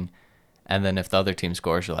building. And then if the other team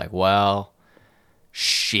scores, you're like, well,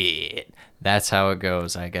 shit. That's how it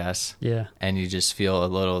goes, I guess. Yeah. And you just feel a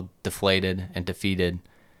little deflated and defeated.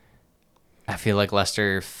 I feel like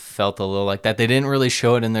Leicester felt a little like that. They didn't really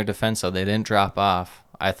show it in their defense, though. They didn't drop off.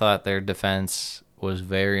 I thought their defense was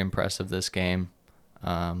very impressive this game.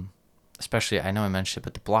 Especially, I know I mentioned it,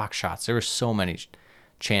 but the block shots. There were so many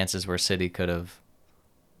chances where City could have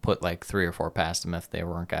put like 3 or 4 past them if there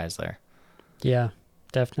weren't guys there. Yeah,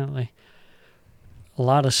 definitely. A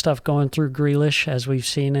lot of stuff going through Grealish, as we've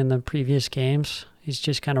seen in the previous games. He's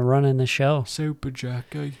just kind of running the show. Super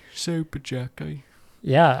Jackie.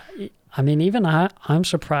 Yeah, I mean, even I'm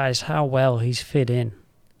surprised how well he's fit in.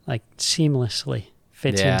 Like, seamlessly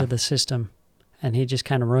fits into the system. And he just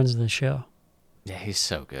kind of runs the show. Yeah, he's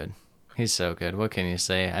so good. He's so good. What can you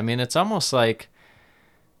say? I mean, it's almost like...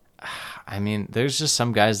 there's just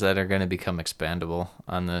some guys that are going to become expandable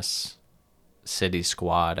on this City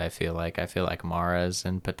squad, I feel like. I feel like Mahrez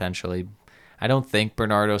and potentially... I don't think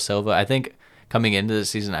Bernardo Silva... I think coming into the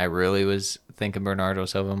season, I really was thinking Bernardo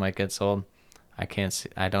Silva might get sold.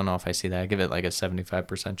 I don't know if I see that. I give it like a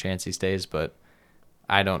 75% chance he stays, but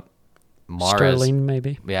I don't... Mahrez, Sterling,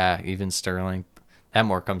 maybe. Yeah, even Sterling. That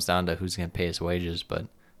more comes down to who's going to pay his wages, but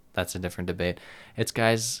that's a different debate. It's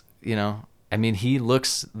guys, he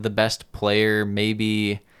looks the best player.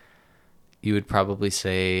 Maybe you would probably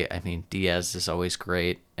say, Diaz is always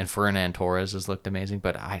great, and Fernan Torres has looked amazing,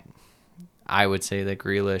 but I would say that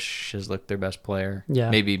Grealish has looked their best player. Yeah.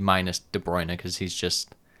 Maybe minus De Bruyne, because he's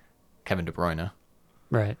just Kevin De Bruyne.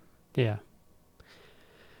 Right, yeah.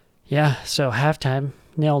 Yeah, so halftime,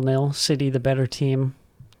 0-0, City the better team.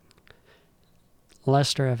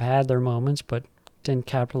 Leicester have had their moments, but didn't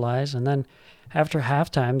capitalize. And then after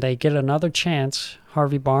halftime, they get another chance.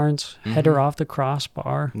 Harvey Barnes, header off the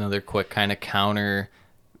crossbar. Another quick kind of counter,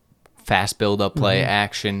 fast build-up play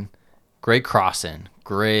action. Great crossing.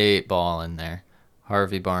 Great ball in there.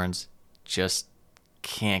 Harvey Barnes just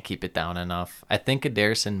can't keep it down enough. I think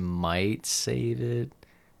Ederson might save it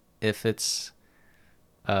if it's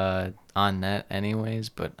on net anyways,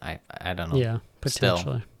 but I don't know. Yeah,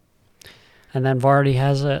 potentially. Still. And then Vardy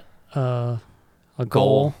has a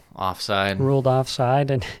goal offside, ruled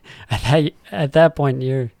offside, and at that point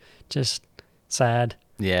you're just sad.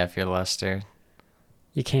 Yeah, if you're Leicester,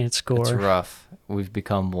 you can't score. It's rough. We've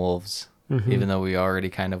become wolves, even though we already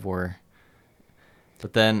kind of were.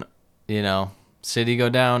 But then, City go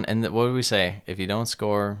down, and what do we say? If you don't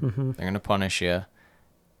score, they're going to punish you.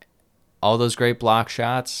 All those great block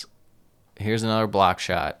shots, here's another block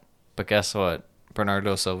shot. But guess what?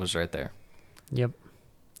 Bernardo Silva's right there. Yep.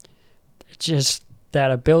 It's just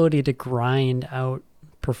that ability to grind out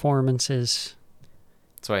performances.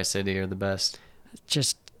 That's why City are the best.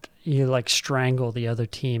 Just, you strangle the other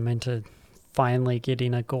team into finally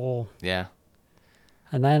getting a goal. Yeah.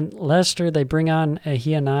 And then Leicester, they bring on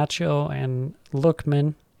Iheanacho and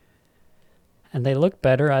Lookman, and they look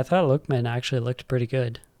better. I thought Lookman actually looked pretty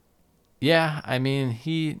good. Yeah,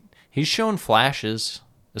 he's shown flashes,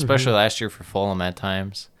 especially last year for Fulham at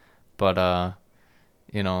times. But,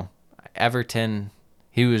 Everton,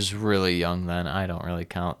 he was really young then. I don't really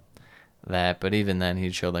count that. But even then,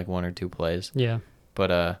 he'd showed 1 or 2 plays. Yeah.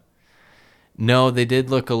 But, no, they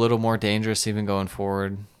did look a little more dangerous even going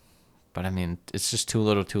forward. But, it's just too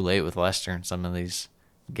little too late with Leicester in some of these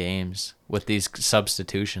games. With these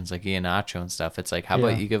substitutions like Iheanacho and stuff, it's how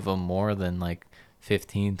about you give them more than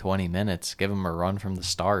 15, 20 minutes? Give them a run from the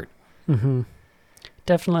start.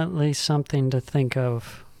 Definitely something to think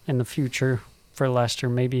of in the future for Leicester.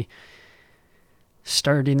 Maybe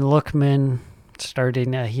starting Lookman,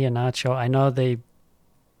 starting Iheanacho. I know they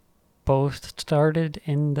both started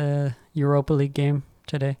in the Europa League game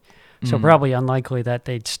today. So probably unlikely that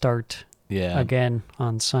they'd start again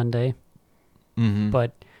on Sunday.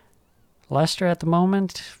 But Leicester at the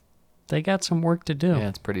moment, they got some work to do. Yeah,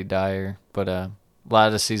 it's pretty dire. But a lot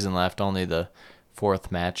of the season left, only the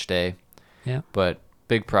 4th match day. Yeah. But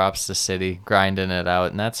big props to City, grinding it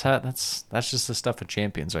out. And that's just the stuff of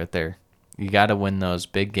champions right there. You got to win those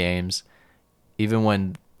big games. Even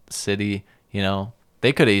when City,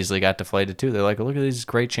 they could have easily got deflated too. They're like, look at these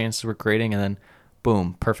great chances we're creating. And then,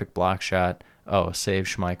 boom, perfect block shot. Oh, save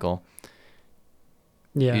Schmeichel.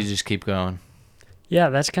 Yeah. You just keep going. Yeah,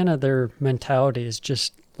 that's kind of their mentality is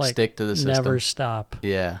just like Stick to the system. never stop.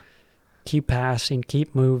 Yeah. Keep passing,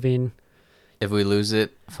 keep moving. If we lose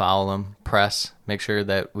it, foul them, press, make sure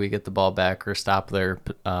that we get the ball back or stop their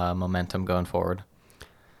momentum going forward.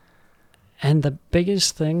 And the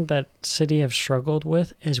biggest thing that City have struggled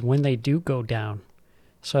with is when they do go down.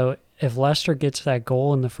 So if Leicester gets that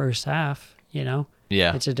goal in the first half, Yeah.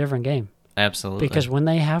 it's a different game. Absolutely. Because when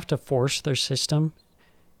they have to force their system,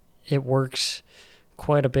 it works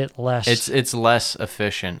quite a bit less. It's less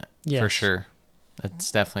efficient, for Yes. sure.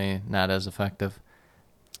 It's definitely not as effective.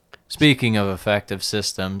 Speaking of effective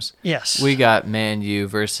systems, Yes. we got Man U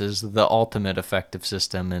versus the ultimate effective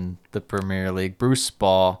system in the Premier League. Bruce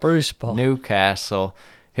Ball, Newcastle.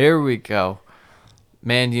 Here we go.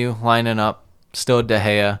 Man U lining up, still De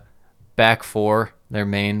Gea, back four, their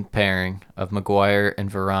main pairing of Maguire and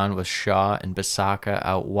Varane with Shaw and Bissaka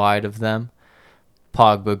out wide of them.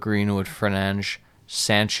 Pogba, Greenwood, Fernandes,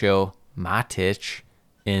 Sancho, Matic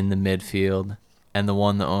in the midfield, and the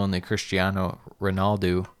one, the only Cristiano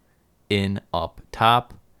Ronaldo in up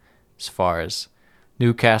top. As far as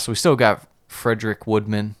Newcastle, we still got Frederick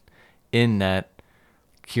Woodman in net,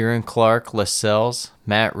 Kieran Clark, Lascelles,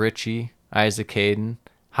 Matt Ritchie, Isaac Hayden,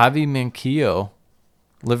 Javi Manquillo,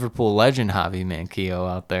 Liverpool legend Javi Manquillo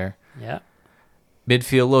out there. Yeah.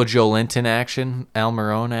 Midfield, little Joe Linton action,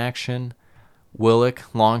 Almiron action, Willock,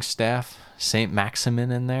 Longstaff, St.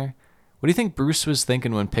 Maximin in there. What do you think Bruce was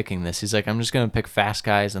thinking when picking this? He's like, I'm just going to pick fast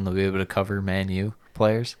guys and they'll be able to cover Man U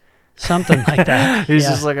players. Something like that. He's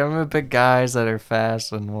Yeah. just like, I'm going to pick guys that are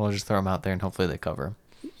fast and we'll just throw them out there and hopefully they cover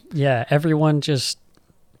them. Yeah, everyone just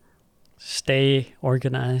stay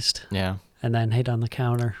organized Yeah. and then hit on the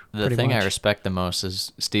counter. The pretty thing much. I respect the most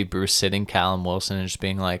is Steve Bruce sitting Callum Wilson and just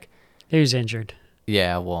being like, He was injured.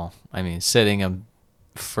 yeah, well, I mean, sitting him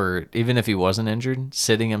for, even if he wasn't injured,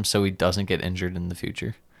 sitting him so he doesn't get injured in the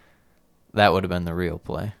future. That would have been the real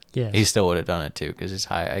play. Yes. He still would have done it too because he's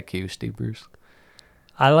high IQ, Steve Bruce.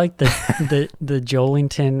 I like the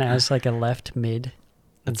Jolington as like a left mid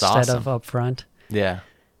That's instead awesome. of up front Yeah.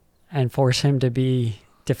 and force him to be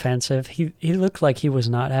defensive. He looked like he was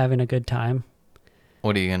not having a good time.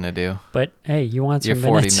 What are you going to do? But hey, you want some You're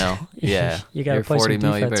 40 minutes. mil. Yeah. You got to You're play 40 some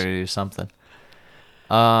mil. You defense. better do something.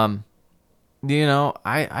 I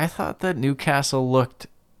thought that Newcastle looked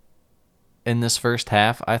in this first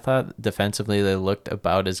half. I thought defensively they looked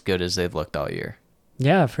about as good as they've looked all year.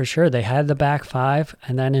 Yeah, for sure. They had the back five,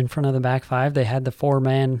 and then in front of the back five, they had the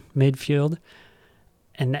four-man midfield,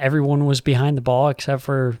 and everyone was behind the ball except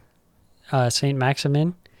for St.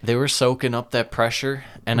 Maximin. They were soaking up that pressure,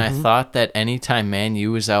 and I thought that anytime Man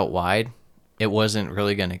U was out wide, it wasn't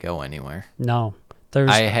really going to go anywhere. No. There's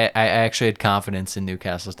I actually had confidence in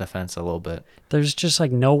Newcastle's defense a little bit. there's just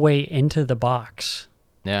like no way into the box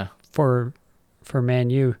Yeah. for Man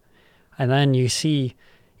U. And then you see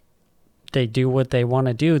they do what they want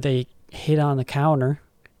to do. They hit on the counter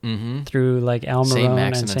Mm-hmm. through like St. Almiron and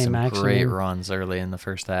Maximin, St. some Maximin. great runs early in the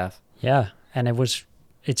first half. Yeah, and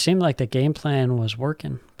it seemed like the game plan was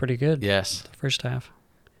working pretty good. Yes. The first half.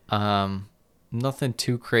 Nothing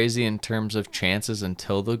too crazy in terms of chances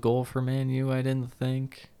until the goal for Man U, I didn't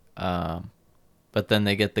think. But then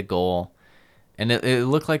they get the goal. And it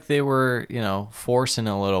looked like they were, forcing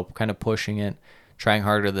a little, kind of pushing it, trying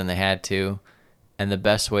harder than they had to. And the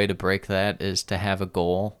best way to break that is to have a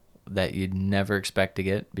goal that you'd never expect to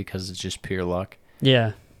get because it's just pure luck.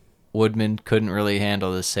 Yeah. Woodman couldn't really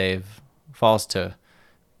handle the save. Falls to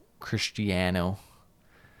Cristiano.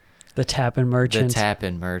 The tap-in merchant. The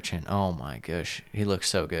tap-in merchant. Oh my gosh. He looks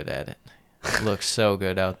so good at it. Looks so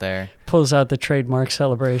good out there. Pulls out the trademark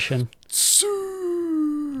celebration. So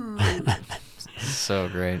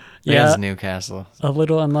great. Yeah. Against Newcastle. A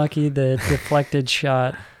little unlucky. The deflected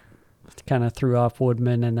shot kind of threw off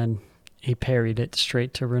Woodman, and then he parried it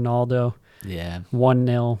straight to Ronaldo. Yeah.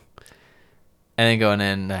 1-0. And then going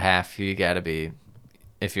in the half, you got to be,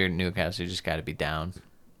 if you're Newcastle, you just got to be down.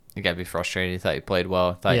 You got to be frustrated. You thought you played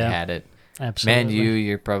well. Thought you Yeah. had it. Absolutely. Man,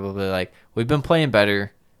 you're probably like, we've been playing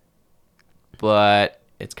better, but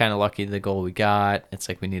it's kind of lucky the goal we got. It's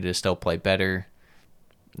like we need to still play better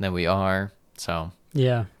than we are. So,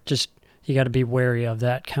 Yeah, just you got to be wary of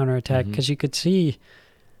that counterattack Mm-hmm. because you could see,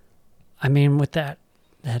 I mean, with that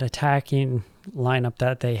that attacking lineup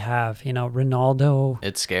that they have, Ronaldo,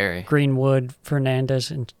 It's scary. Greenwood,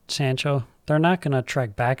 Fernandez, and Sancho, they're not going to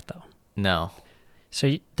track back, though. No.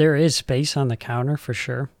 So there is space on the counter for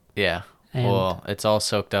sure. Yeah. And- well, it's all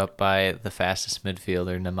soaked up by the fastest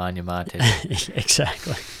midfielder, Nemanja Matic.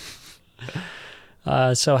 Exactly.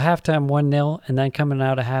 So halftime 1-0, and then coming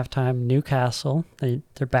out of halftime, Newcastle,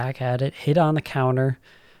 they're back at it, hit on the counter.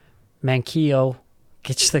 Manquillo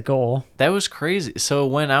gets the goal. That was crazy. So it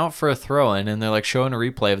went out for a throw-in, and they're like showing a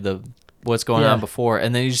replay of what's going on before,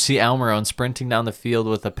 and then you see Almiron sprinting down the field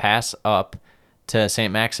with a pass up to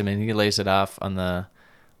St. Maximin. He lays it off on the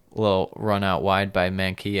little run out wide by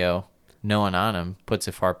Manquillo. No one on him, puts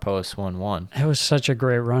it far post 1-1. It was such a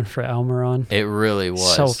great run for Almiron. It really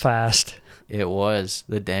was. So fast. It was.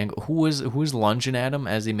 The dangle. Who was lunging at him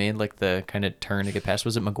as he made like the kind of turn to get past?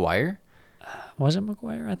 Was it Maguire? Was it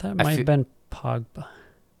Maguire? I thought it might have been Pogba.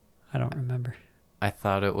 I don't remember. I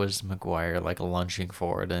thought it was Maguire, like lunging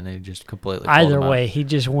forward, and he just completely pulled Either him out. way, he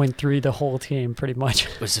just went through the whole team pretty much.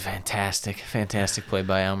 It was a fantastic play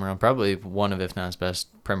by Almiron. Probably one of, if not his best,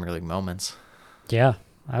 Premier League moments. Yeah,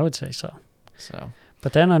 I would say so. So,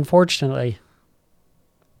 But then, unfortunately,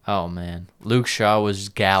 oh man, Luke Shaw was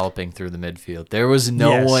galloping through the midfield. There was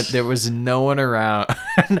no Yes. one. There was no one around.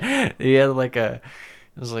 He had it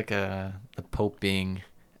was like the Pope being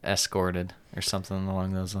escorted or something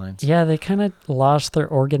along those lines. yeah, they kind of lost their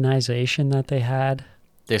organization that they had.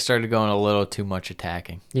 They started going a little too much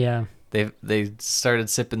attacking. Yeah. They started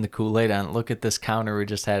sipping the Kool-Aid on, look at this counter we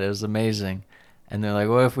just had. It was amazing. And they're like,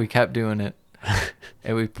 what if we kept doing it?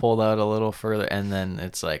 And we pulled out a little further. And then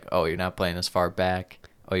it's like, oh, you're not playing as far back.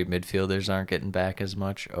 Oh, your midfielders aren't getting back as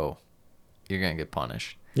much. Oh, you're going to get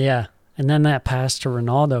punished. Yeah. And then that pass to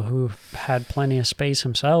Ronaldo, who had plenty of space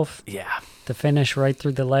himself. Yeah. The finish right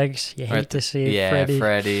through the legs. You hate to see it, Yeah,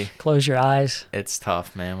 Freddie. Close your eyes. It's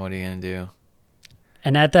tough, man. What are you going to do?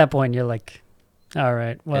 And at that point, you're like, all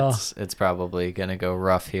right, well. It's probably going to go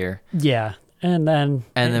rough here. Yeah. And then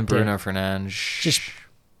Bruno Fernandes just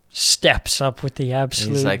steps up with the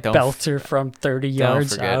absolute like, belter from 30 yards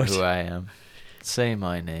don't forget out. who I am. Say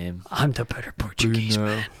my name. I'm the better Portuguese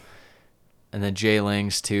man. And then Jay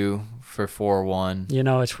Lings, too, for 4-1. You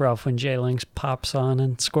know it's rough when Jay Lings pops on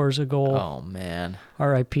and scores a goal. Oh, man.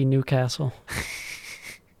 R.I.P. Newcastle.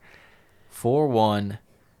 4-1.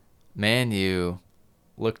 Man U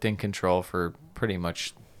looked in control for pretty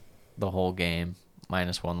much the whole game,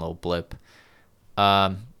 minus one little blip.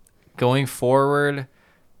 Going forward,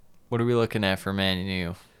 what are we looking at for Man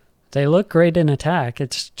U? They look great in attack.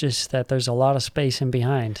 It's just that there's a lot of space in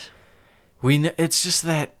behind. It's just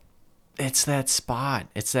that it's that spot.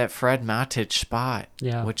 It's that Fred Matic spot.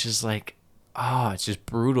 Yeah. Which is like, it's just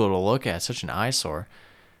brutal to look at. Such an eyesore.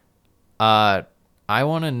 I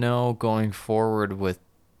want to know going forward with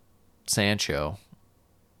Sancho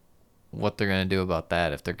what they're going to do about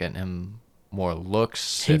that, if they're getting him more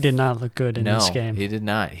looks. He did not look good in this game. He did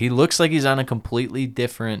not. He looks like he's on a completely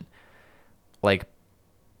different, like,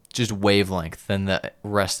 just wavelength than the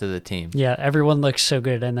rest of the team. Yeah, everyone looks so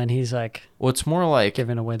good, and then he's like, well, it's more like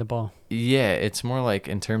giving away the ball. Yeah, it's more like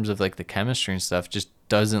in terms of like the chemistry and stuff, just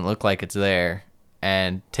doesn't look like it's there.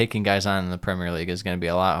 And taking guys on in the Premier League is going to be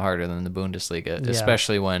a lot harder than the Bundesliga,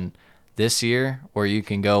 especially when this year where you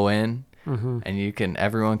can go in and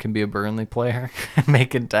everyone can be a Burnley player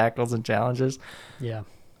making tackles and challenges. Yeah.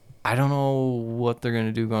 I don't know what they're going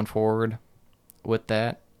to do going forward with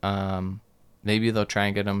that. Maybe they'll try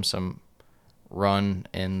and get him some run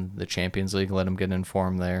in the Champions League, let him get in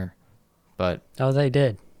form there. But they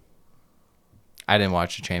did. I didn't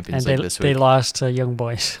watch the Champions League this week. They lost to Young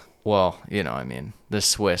Boys. Well, the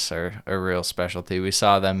Swiss are a real specialty. We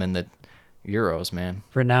saw them in the Euros, man.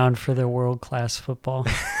 Renowned for their world-class football.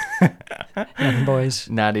 Young Boys.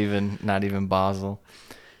 Not even Basel.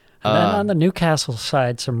 And then on the Newcastle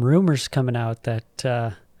side, some rumors coming out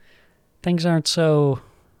that things aren't so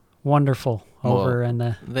wonderful over in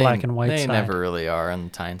the black and white side. They never really are on the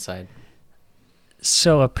Tyne side.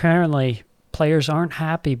 So apparently players aren't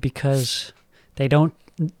happy because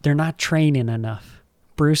they're not training enough.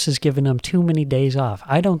 Bruce has given them too many days off.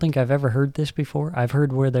 I don't think I've ever heard this before. I've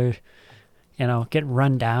heard where they're, getting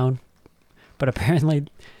run down. But apparently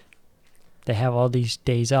they have all these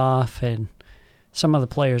days off, and some of the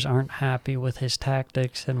players aren't happy with his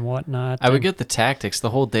tactics and whatnot. I would get the tactics,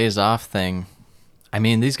 the whole days off thing. I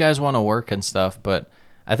mean, these guys want to work and stuff, but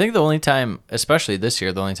I think the only time, especially this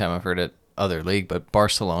year, the only time I've heard it other league, but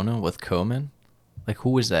Barcelona with Koeman. Like,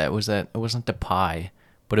 who was that? It wasn't Depay,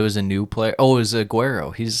 but it was a new player. Oh, it was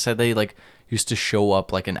Aguero. He said they used to show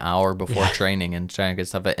up like an hour before training and try and get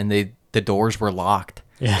stuff, and the doors were locked.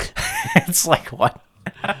 Yeah. It's like, what?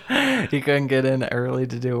 He couldn't get in early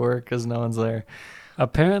to do work because no one's there.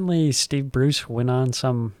 Apparently, Steve Bruce went on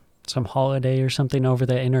some holiday or something over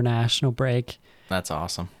the international break. That's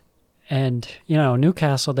awesome. And,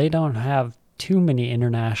 Newcastle, they don't have too many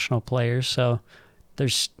international players. So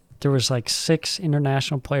there was like 6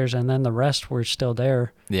 international players, and then the rest were still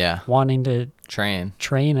there. Yeah. Wanting to Train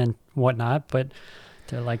and whatnot. But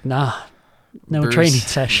they're like, nah, no training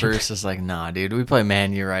session. Bruce is like, nah, dude, we play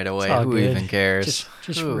Man U right away. All Who good. even cares?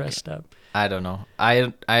 Just rest up. I don't know.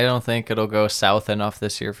 I don't think it'll go south enough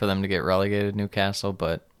this year for them to get relegated, Newcastle,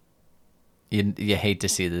 but you hate to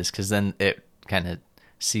see this because then it kind of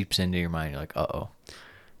seeps into your mind. You're like, uh-oh.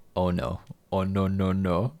 Oh, no. Oh, no, no,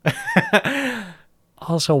 no.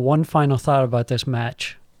 Also, one final thought about this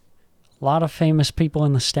match. A lot of famous people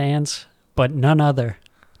in the stands, but none other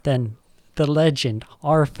than the legend,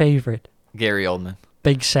 our favorite, Gary Oldman.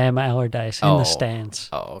 Big Sam Allardyce in the stands.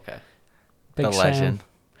 Oh, okay. Big The Sam legend.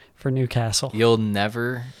 for Newcastle. You'll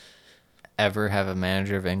never, ever have a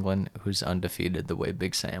manager of England who's undefeated the way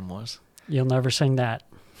Big Sam was. You'll never sing that.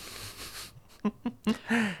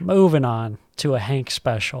 Moving on to a Hank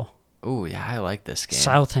special. Ooh, yeah, I like this game.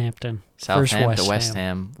 Southampton versus West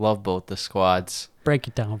Ham. Love both the squads. Break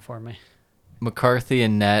it down for me. McCarthy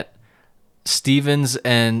and net. Stevens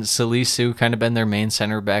and Salisu kind of been their main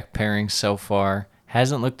center back pairing so far.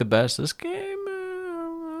 Hasn't looked the best. This game,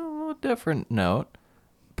 a little different note.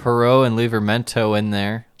 Perot and Livramento in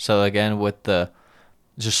there. So again, with the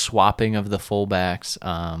just swapping of the fullbacks.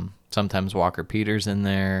 Sometimes Walker Peters in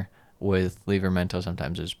there with Livramento.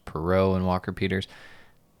 Sometimes it's Perot and Walker Peters.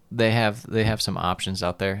 They have some options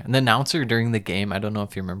out there. And the announcer during the game, I don't know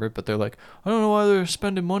if you remember it, but they're like, I don't know why they're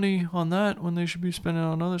spending money on that when they should be spending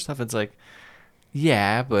on other stuff. It's like,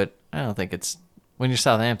 yeah, but I don't think it's... When you're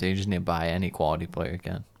Southampton, you just need to buy any quality player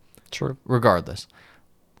again. True. Regardless.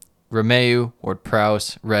 Romeu,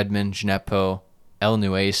 Ward-Prowse, Redmond, Gineppo, El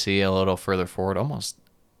Nuaci a little further forward. Almost,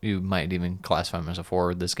 you might even classify him as a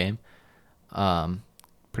forward this game.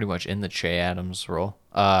 Pretty much in the Che Adams role.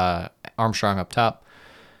 Armstrong up top.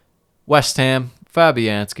 West Ham,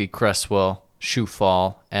 Fabianski, Cresswell,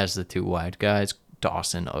 Shufall as the 2 wide guys.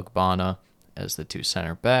 Dawson, Ogbonna as the 2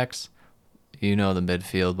 center backs. You know the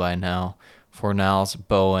midfield by now. Fornals,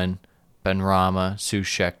 Bowen, Benrahma,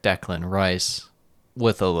 Soucek, Declan Rice,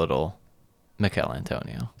 with a little Mikel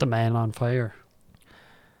Antonio. The man on fire.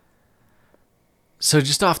 So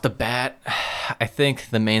just off the bat, I think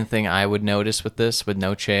the main thing I would notice with this, with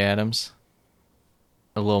no Che Adams,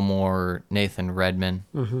 a little more Nathan Redmond.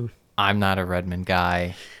 Mm-hmm. I'm not a Redmond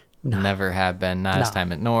guy. No. Never have been. Not his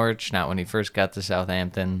time at Norwich. Not when he first got to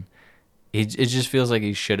Southampton. It just feels like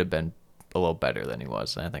he should have been a little better than he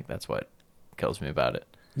was. And I think that's what kills me about it.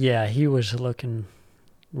 Yeah, he was looking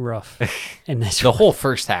rough in this. The whole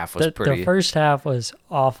first half was pretty. The first half was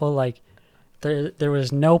awful. Like there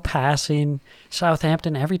was no passing.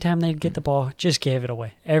 Southampton, every time they'd get the ball, just gave it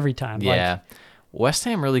away every time. Yeah. West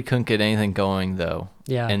Ham really couldn't get anything going though.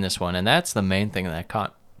 Yeah. In this one, and that's the main thing that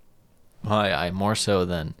caught my eye more so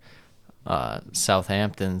than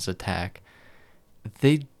Southampton's attack.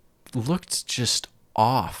 They looked just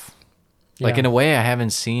off. Like in a way I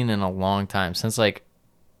haven't seen in a long time, since like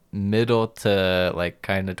middle to like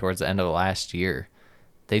kind of towards the end of last year.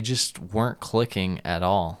 They just weren't clicking at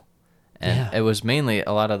all. And it was mainly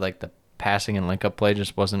a lot of like the passing and link up play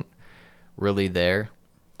just wasn't really there.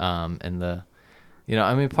 And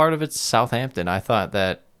part of it's Southampton. I thought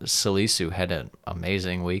that Salisu had an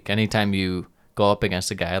amazing week. Anytime you go up against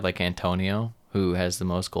a guy like Antonio, who has the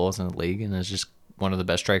most goals in the league and is just one of the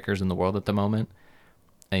best strikers in the world at the moment,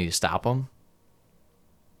 and you stop him,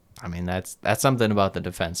 I mean, that's something about the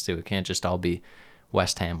defense too. It can't just all be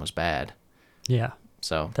West Ham was bad. Yeah.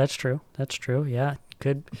 So that's true. Yeah.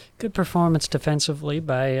 Good performance defensively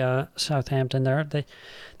by Southampton there.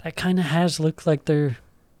 That kind of has looked like they're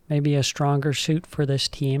maybe a stronger suit for this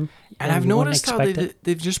team. And I've noticed how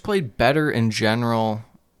they've just played better in general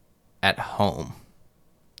at home,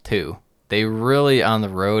 too. They really, on the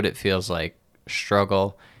road, it feels like,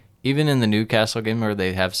 struggle. Even in the Newcastle game where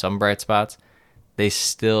they have some bright spots, they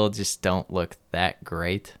still just don't look that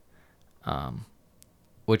great.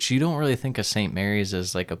 Which you don't really think of St. Mary's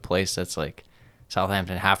as like a place that's like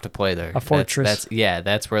Southampton have to play there. A fortress.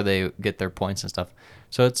 That's where they get their points and stuff.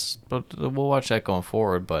 So we'll watch that going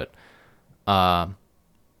forward. But, the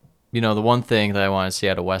one thing that I want to see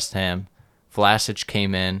out of West Ham, Vlasic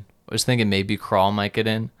came in. I was thinking maybe Krall might get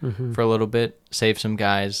in for a little bit, save some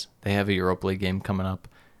guys. They have a Europa League game coming up.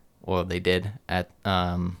 Well, they did at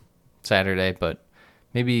Saturday, but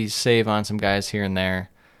maybe save on some guys here and there.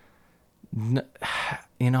 And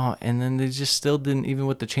then they just still didn't, even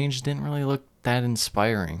with the changes, didn't really look that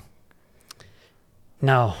inspiring.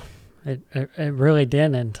 No, it really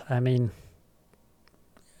didn't. I mean,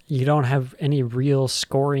 you don't have any real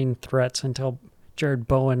scoring threats until Jared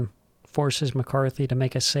Bowen forces McCarthy to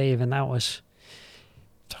make a save, and that was,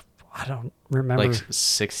 I don't remember. Like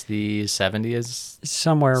 60, 70 is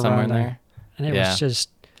somewhere somewhere around in there. there. And it Yeah. was just,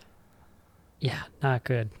 not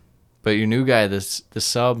good. But your new guy, the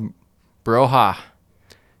sub, Broha,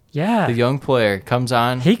 Yeah. the young player, comes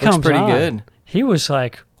on. He looks comes pretty on. good. He was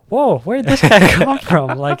like, whoa, where'd this guy come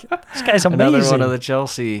from? Like, this guy's amazing. Another one of the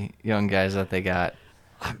Chelsea young guys that they got.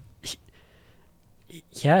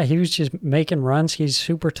 Yeah, he was just making runs. He's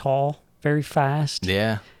super tall, very fast.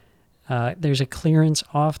 Yeah. There's a clearance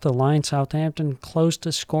off the line. Southampton close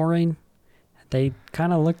to scoring. They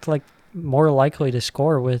kind of looked like more likely to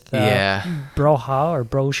score with Broha or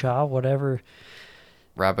Broshaw, whatever.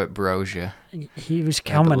 Robert Broja. He was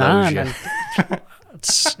coming on. And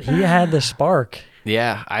he had the spark.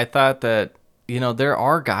 Yeah, I thought that, there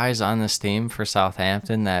are guys on this team for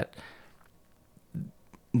Southampton that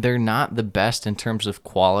they're not the best in terms of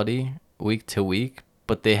quality week to week,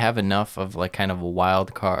 but they have enough of like kind of a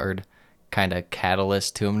wild card kind of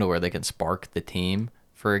catalyst to them to where they can spark the team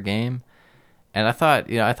for a game. And I thought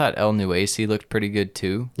El Nuesi looked pretty good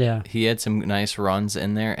too. Yeah. He had some nice runs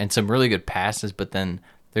in there and some really good passes, but then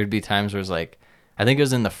there'd be times where it was like, I think it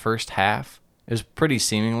was in the first half. It was pretty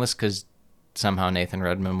seamless because somehow Nathan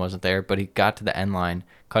Redmond wasn't there, but he got to the end line,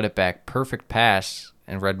 cut it back, perfect pass,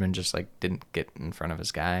 and Redmond just like didn't get in front of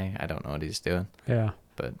his guy. I don't know what he's doing. Yeah.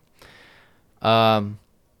 But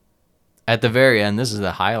at the very end, this is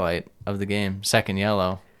the highlight of the game. Second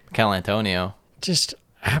yellow, Cal Antonio. Just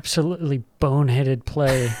absolutely boneheaded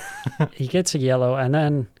play. He gets a yellow, and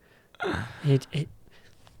then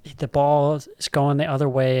the ball is going the other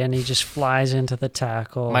way, and he just flies into the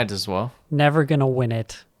tackle. Might as well. Never going to win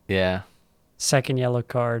it. Yeah. Second yellow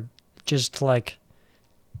card. Just like,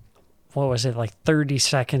 what was it, like 30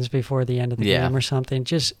 seconds before the end of the game or something.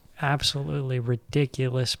 Just absolutely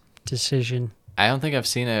ridiculous decision. I don't think I've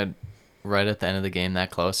seen it right at the end of the game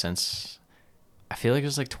that close since, I feel like it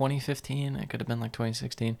was like 2015. It could have been like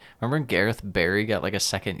 2016. Remember when Gareth Barry got like a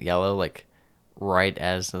second yellow like right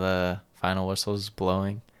as the final whistle was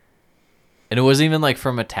blowing? And it wasn't even like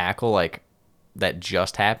from a tackle like that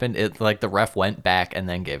just happened. It like the ref went back and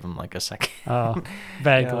then gave him like a second. Oh,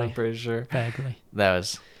 vaguely. Yeah, I'm pretty sure. Vaguely. That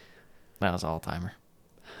was all-timer.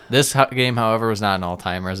 This game, however, was not an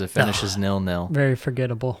all-timer as it finishes 0-0. Very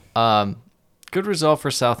forgettable. Good result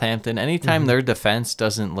for Southampton. Anytime their defense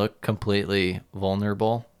doesn't look completely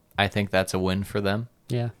vulnerable, I think that's a win for them.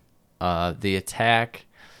 Yeah. The attack,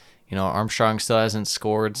 Armstrong still hasn't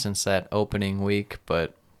scored since that opening week,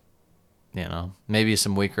 but, maybe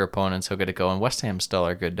some weaker opponents he'll get it going. West Ham still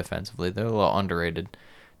are good defensively. They're a little underrated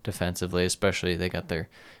defensively, especially they got their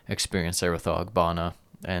experience there with Ogbonna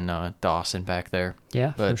and Dawson back there.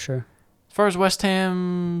 Yeah, but for sure. As far as West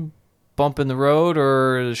Ham bump in the road,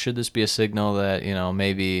 or should this be a signal that,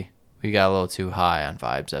 maybe we got a little too high on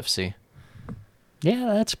Vibes FC?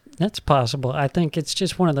 Yeah, that's possible. I think it's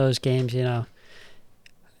just one of those games,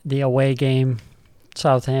 the away game,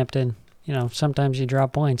 Southampton, sometimes you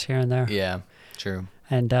drop points here and there. Yeah, true.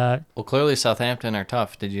 And well, clearly Southampton are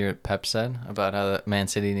tough. Did you hear what Pep said about how Man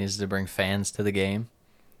City needs to bring fans to the game?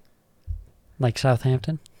 Like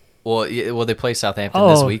Southampton? Well, they play Southampton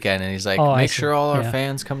this weekend, and he's like, make sure all our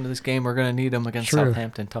fans come to this game. We're going to need them against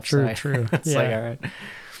Southampton. Tough side. True. It's like, all right.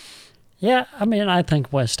 Yeah, I mean, I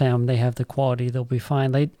think West Ham, they have the quality. They'll be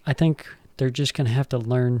fine. I think they're just going to have to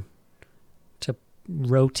learn to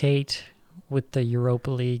rotate with the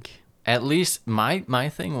Europa League. At least my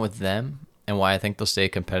thing with them, and why I think they'll stay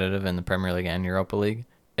competitive in the Premier League and Europa League,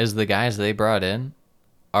 is the guys they brought in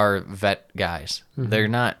are vet guys. Mm-hmm. They're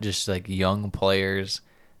not just like young players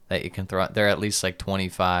that you can throw out. They're at least like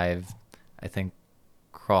 25. I think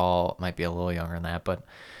Krall might be a little younger than that, but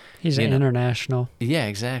he's an international. Yeah,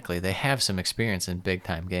 exactly. They have some experience in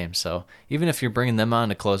big-time games. So even if you're bringing them on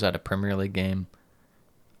to close out a Premier League game,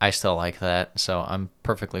 I still like that. So I'm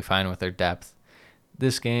perfectly fine with their depth.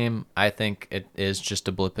 This game, I think it is just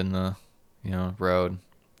a blip in the road.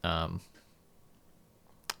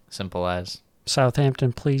 Simple as.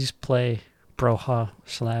 Southampton, please play Broha /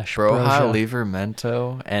 Broja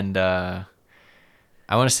Livramento, and I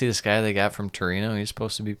want to see this guy they got from Torino. He's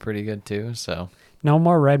supposed to be pretty good too. So no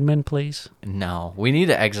more Redmond, please. No, we need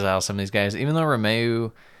to exile some of these guys. Even though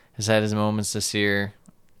Romeu has had his moments this year,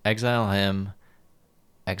 exile him,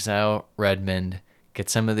 exile Redmond, get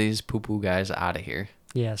some of these poo-poo guys out of here.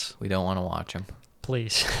 Yes, we don't want to watch them.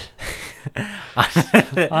 Please.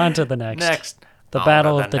 On to the next. Next. The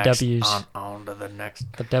battle of the W's. On to the next.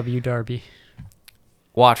 The W Derby.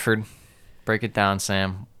 Watford. Break it down,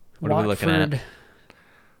 Sam. What are we looking at?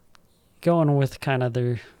 Going with kind of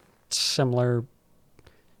their similar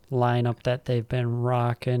lineup that they've been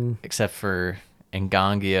rocking. Except for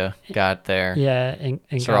Ngangia got there. Yeah,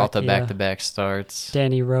 Seralta back-to-back starts.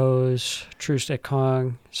 Danny Rose, Trustek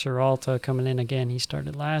Kong, Seralta coming in again. He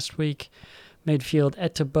started last week. Midfield,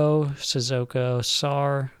 Etebo, Sissoko,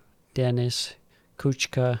 Sarr, Dennis,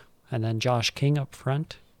 Kuchka, and then Josh King up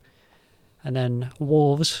front. And then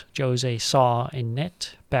Wolves, Jose Saw in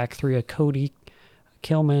net. Back three of Cody,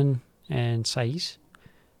 Kilman, and Saiz.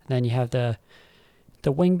 And then you have the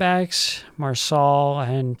wingbacks, Marsal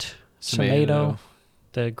and Semedo.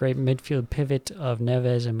 The great midfield pivot of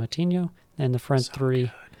Neves and Moutinho. And the front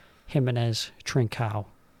three, Jimenez, Trincao,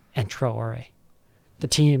 and Traore. The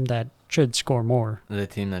team that should score more.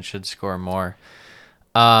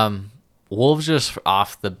 Wolves just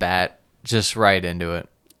off the bat, just right into it.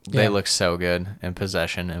 They look so good in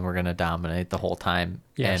possession, and we're going to dominate the whole time.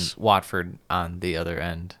 Yes. And Watford on the other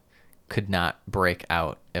end could not break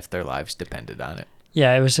out if their lives depended on it.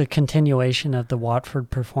 Yeah, it was a continuation of the Watford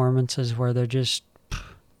performances where they're just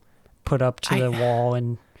put up to the wall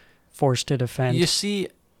and forced to defend. You see,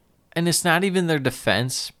 and it's not even their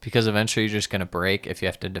defense, because eventually you're just going to break if you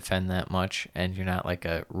have to defend that much and you're not like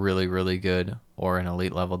a really, really good or an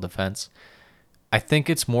elite level defense. I think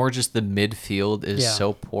it's more just the midfield is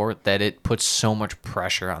so poor that it puts so much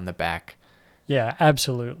pressure on the back. Yeah,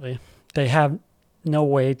 absolutely. They have no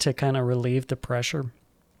way to kind of relieve the pressure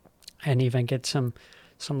and even get some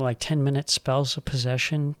like 10-minute spells of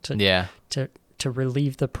possession to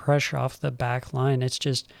relieve the pressure off the back line. It's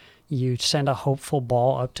just you send a hopeful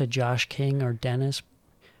ball up to Josh King or Dennis.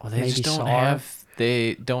 Well, they just don't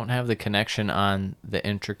have the connection on the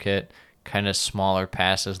intricate kind of smaller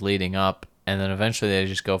passes leading up. And then eventually they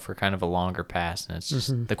just go for kind of a longer pass, and it's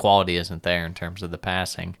just the quality isn't there in terms of the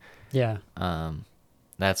passing. Yeah.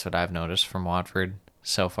 That's what I've noticed from Watford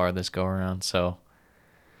so far this go-around. So,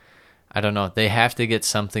 I don't know. They have to get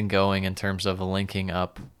something going in terms of linking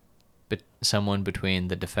up someone between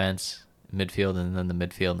the defense, midfield, and then the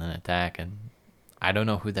midfield and attack. And I don't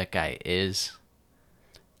know who that guy is.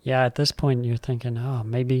 Yeah, at this point you're thinking, oh,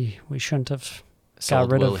 maybe we shouldn't have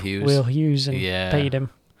got rid of Will Hughes and paid him.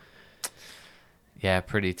 Yeah,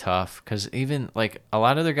 pretty tough. Because even, like, a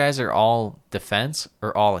lot of their guys are all defense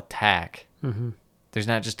or all attack. Mm-hmm. There's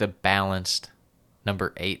not just a balanced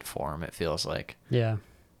number 8 for them, it feels like. Yeah.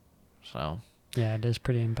 So. Yeah, it is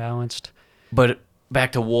pretty imbalanced. But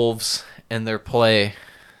back to Wolves and their play.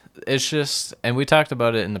 It's just, and we talked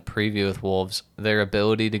about it in the preview with Wolves, their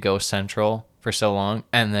ability to go central for so long,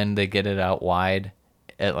 and then they get it out wide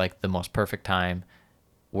at, like, the most perfect time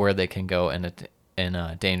where they can go in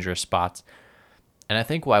dangerous spots. And I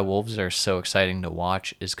think why Wolves are so exciting to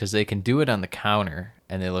watch is because they can do it on the counter,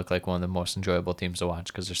 and they look like one of the most enjoyable teams to watch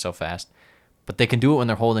because they're so fast. But they can do it when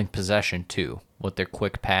they're holding possession, too, with their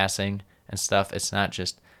quick passing and stuff. It's not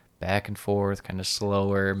just back and forth, kind of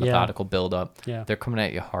slower, methodical build-up. Yeah. They're coming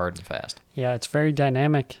at you hard and fast. Yeah, it's very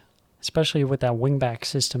dynamic, especially with that wing-back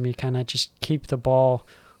system. You kind of just keep the ball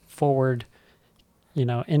forward,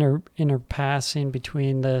 inner passing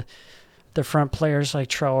between the front players like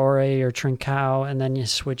Traore or Trincao, and then you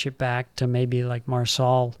switch it back to maybe like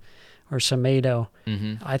Marsal or Semedo.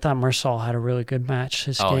 Mm-hmm. I thought Marsal had a really good match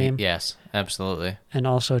this game. Yes, absolutely. And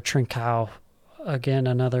also Trincao, again,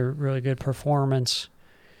 another really good performance.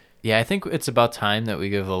 Yeah, I think it's about time that we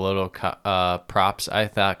give a little props. I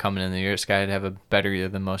thought coming in the year, this guy would have a better year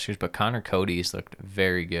than most years, but Connor Cody's looked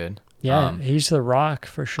very good. Yeah, he's the rock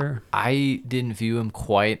for sure. I didn't view him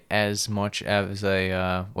quite as much as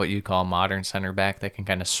a what you call modern center back that can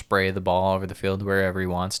kind of spray the ball over the field wherever he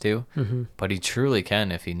wants to, but he truly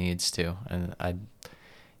can if he needs to, and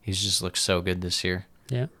he's just looked so good this year.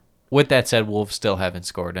 Yeah. With that said, Wolves still haven't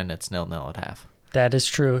scored, and it's 0-0 at half. That is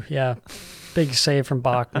true. Yeah, big save from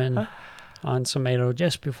Bachmann on Semedo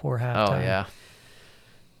just before halftime. Oh yeah.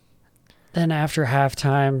 Then after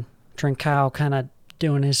halftime, Trincao kind of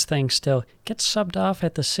doing his thing still. Gets subbed off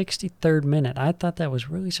at the 63rd minute. I thought that was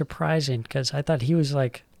really surprising because I thought he was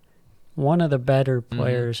like one of the better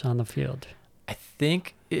players on the field. I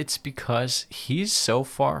think it's because he's so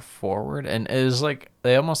far forward, and it is like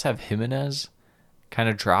they almost have Jimenez kind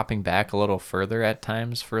of dropping back a little further at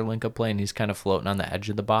times for link-up play, and he's kind of floating on the edge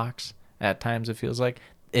of the box at times, it feels like.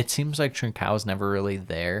 It seems like Trincao's never really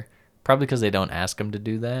there, probably because they don't ask him to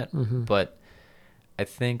do that, but I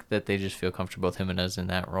think that they just feel comfortable with Jimenez in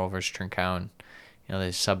that role versus Trincao, and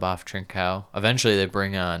they sub off Trincao. Eventually they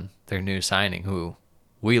bring on their new signing, who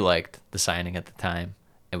we liked the signing at the time,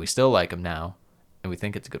 and we still like him now, and we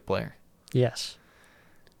think it's a good player. Yes.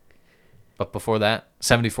 But before that,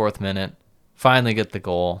 74th minute, Finally get the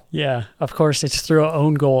goal. Yeah, of course, it's through an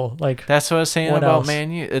own goal. Like, That's what I was saying What about else?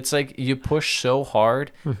 Man U. It's like you push so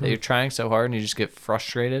hard Mm-hmm. that you're trying so hard and you just get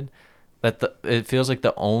frustrated. That it feels like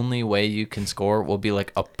the only way you can score will be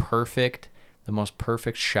like the most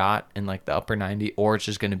perfect shot in like the upper 90, or it's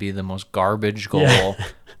just going to be the most garbage goal Yeah.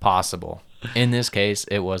 possible. In this case,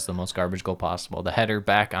 it was the most garbage goal possible. The header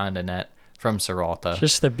back onto net from Serralta.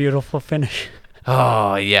 just a beautiful finish.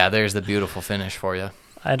 Oh, yeah, there's the beautiful finish for you.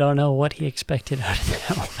 I don't know what he expected out of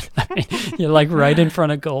that one. I mean, you're like right in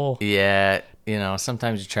front of goal. Yeah,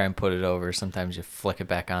 sometimes you try and put it over. Sometimes you flick it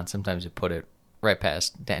back on. Sometimes you put it right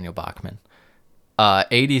past Daniel Bachmann.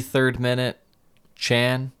 83rd minute,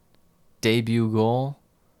 Chan, debut goal.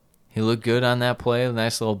 He looked good on that play. A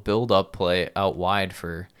nice little build-up play out wide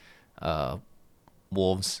for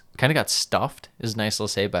Wolves. Kind of got stuffed. It was a nice little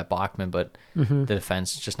save by Bachmann, but the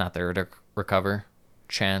defense just not there to recover.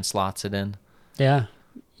 Chan slots it in. Yeah,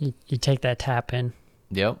 you take that tap in,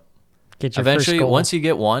 Yep. get your Eventually, first goal. once you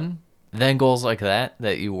get one, then goals like that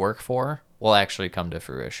you work for will actually come to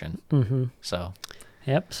fruition. Mm-hmm. So,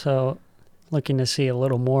 Yep. So, looking to see a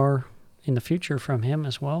little more in the future from him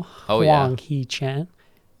as well. Oh, yeah. Huang He-Chan,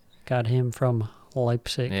 got him from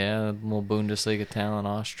Leipzig. yeah, a little Bundesliga talent,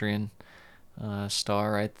 Austrian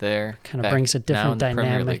star right there. Kind of Back brings a now in different the Premier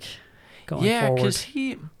dynamic League. going Yeah, forward. because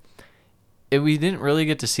we didn't really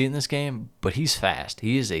get to see it in this game, but he's fast.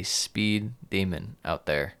 He is a speed demon out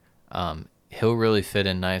there. He'll really fit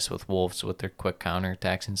in nice with Wolves with their quick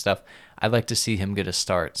counterattacks and stuff. I'd like to see him get a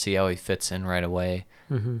start, see how he fits in right away.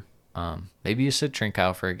 Mm-hmm. Maybe you sit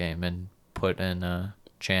Trincao for a game and put in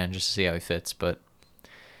Chan just to see how he fits, but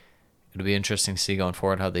it'll be interesting to see going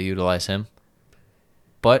forward how they utilize him.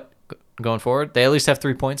 But going forward, they at least have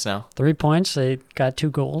 3 points now. 3 points. They got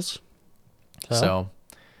 2 goals. So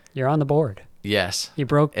You're on the board. yes, You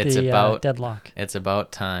broke it's the about deadlock. It's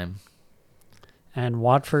about time. And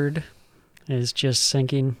Watford is just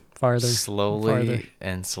sinking farther. Slowly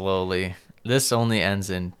and slowly. This only ends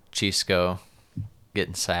in Chisco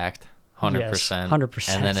getting sacked 100%. Yes,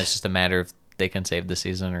 100%. And then it's just a matter of they can save the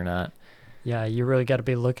season or not. Yeah, you really got to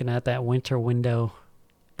be looking at that winter window,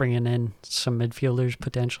 bringing in some midfielders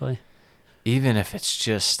potentially. Even if it's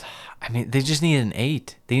just, they just need an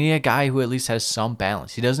 8. They need a guy who at least has some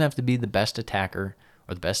balance. He doesn't have to be the best attacker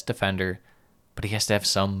or the best defender, but he has to have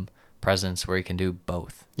some presence where he can do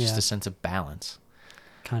both. Just Yeah. a sense of balance.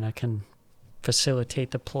 Kind of can facilitate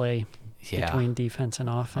the play Yeah. between defense and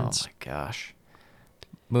Oh offense. my gosh.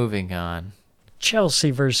 Moving on. Chelsea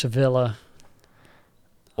versus Villa.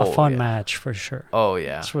 A Oh, fun yeah. match for sure. Oh,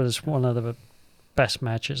 yeah. This was one of the best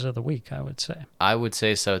matches of the week, I would say. I would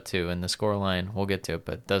say so too. And the scoreline, we'll get to it,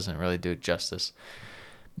 but it doesn't really do it justice.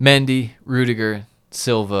 Mendy, Rudiger,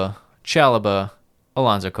 Silva, Chalobah,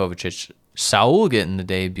 Alonso Kovacic, Saul getting the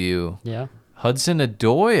debut. Yeah. Hudson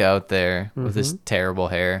Odoi out there with his terrible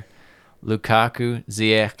hair. Lukaku,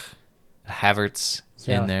 Ziyech, Havertz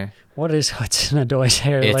Yeah. in there. What is Hudson Odoi's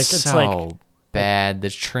hair? It's like so bad. The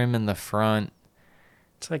trim in the front.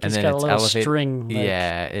 it's like And he's then got a it's little elevated. string like,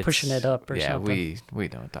 Yeah, it's pushing it up or something. Yeah, we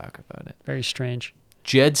don't talk about it. Very strange.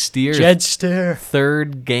 Jed Steer, Jed Steer.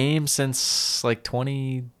 third game since like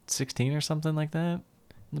 2016 or something like that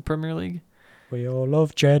in the Premier League. We all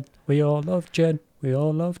love Jed. We all love Jed. We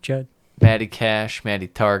all love Jed. Matty Cash, Matty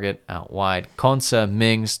Target out wide. Konsa,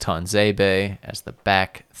 Mings, Tonzebe as the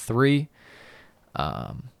back 3.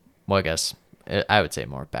 Well, I guess I would say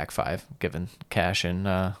more back 5, given Cash and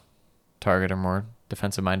Target are more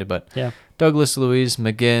defensive minded. But Yeah. Douglas Luiz,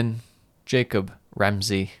 McGinn, Jacob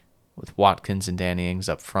Ramsey with Watkins and Danny Ings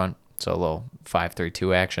up front. So a little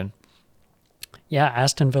 5-3-2 action. Yeah,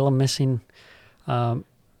 Aston Villa missing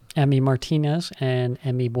Emi Martinez and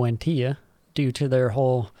Emi Buendia due to their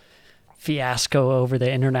whole fiasco over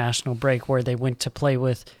the international break where they went to play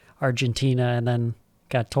with Argentina and then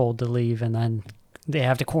got told to leave and then they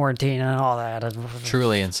have to quarantine and all that.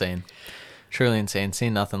 Truly insane. Truly insane.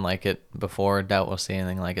 Seen nothing like it before. Doubt we'll see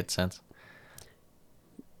anything like it since.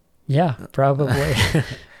 Yeah, probably.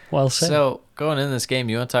 Well said. So, going into this game,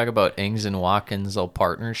 you want to talk about Ings and Watkins' little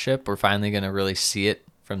partnership? We're finally going to really see it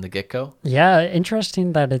from the get-go. Yeah,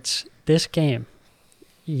 interesting that it's this game.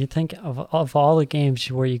 You think of all the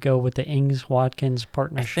games where you go with the Ings-Watkins I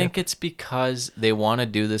partnership. think it's because they want to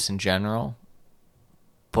do this in general,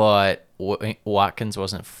 but Watkins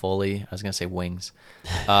wasn't fully... I was going to say wings.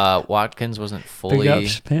 Watkins wasn't fully... Big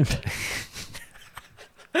ups, pimp.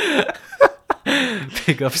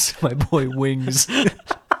 Big ups to my boy Wings.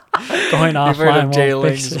 Going You've heard offline of Jay won't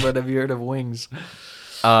fix Lings, it. but have you heard of Wings?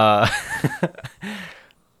 But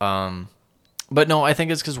no, I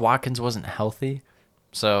think it's because Watkins wasn't healthy.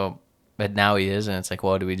 So But now he is, and it's like,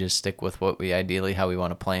 well, do we just stick with what we ideally, how we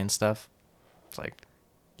want to play and stuff? It's like,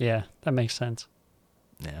 Yeah, that makes sense.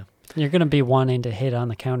 yeah. You're going to be wanting to hit on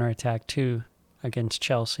the counterattack, too, against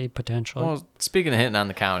Chelsea, potentially. Well, speaking of hitting on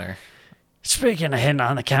the counter, Speaking of hitting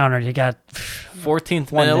on the counter, you got 14th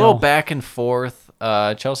 1-0. minute, a little back and forth.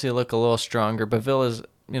 Chelsea look a little stronger, but Villa's,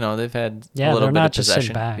 they've had a little they're bit not of just possession.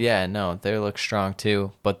 sitting back. Yeah, no, they look strong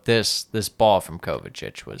too. But this ball from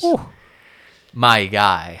Kovacic was Ooh. my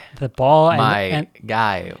guy. The ball My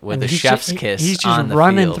guy with and the he's chef's ju- kiss He's just on the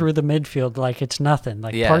running field. through the midfield like it's nothing.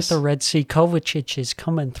 Like part Yes. the Red Sea. Kovacic is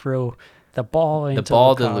coming through the ball into The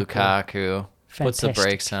ball Lukaku. to Lukaku. Puts the Fantastic.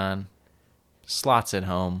 brakes on. Slots it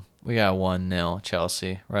home. We got 1-0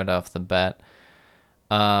 Chelsea right off the bat.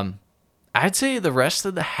 I'd say the rest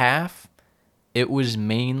of the half, it was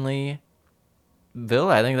mainly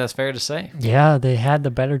Villa. I think that's fair to say. Yeah, they had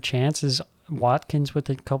the better chances. Watkins with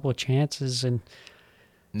a couple of chances, and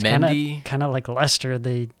Mendy kind of like Leicester,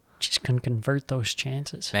 they just couldn't convert those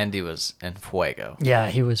chances. Mendy was in fuego. Yeah,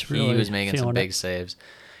 he was really He was making some feeling big it. saves.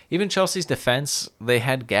 Even Chelsea's defense, they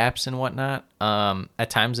had gaps and whatnot. At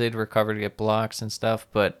times they'd recover to get blocks and stuff,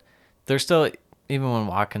 but they're still, even when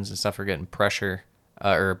Watkins and stuff are getting pressure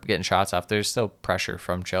or getting shots off, there's still pressure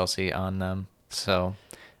from Chelsea on them. So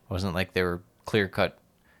it wasn't like they were clear-cut,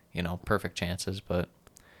 perfect chances. But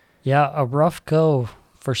Yeah, a rough go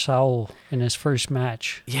for Saul in his first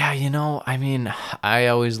match. yeah, I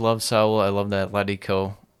always loved Saul. I love the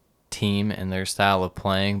Atletico team and their style of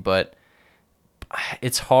playing, but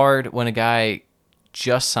it's hard when a guy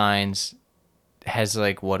just signs, has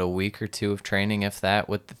a week or two of training, if that,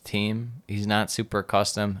 with the team. He's not super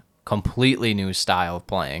accustomed, completely new style of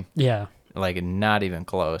playing, Yeah, not even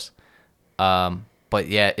close. But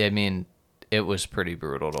yeah, it was pretty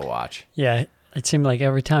brutal to watch. yeah. It seemed like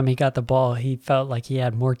every time he got the ball, he felt like he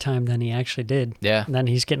had more time than he actually did. Yeah. And then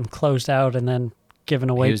he's getting closed out and then giving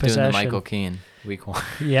away He was possession. doing the Michael Keane week 1.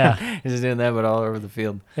 Yeah, He was doing that, but all over the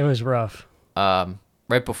field. it was rough.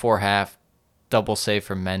 Right before half, double save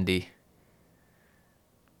from Mendy.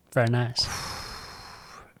 Very nice.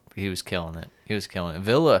 He was killing it.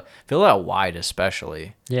 Villa out wide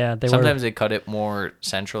especially. Yeah, Sometimes they cut it more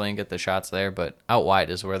centrally and get the shots there, but out wide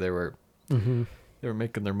is where they were. Mm-hmm. They were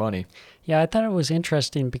making their money. Yeah, I thought it was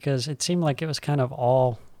interesting because it seemed like it was kind of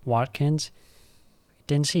all Watkins.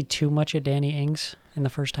 Didn't see too much of Danny Ings in the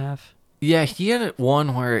first half. Yeah, he had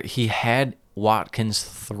one where he had Watkins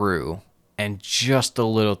through and just a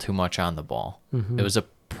little too much on the ball. Mm-hmm. It was a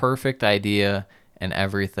perfect idea and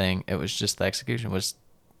everything. It was just the execution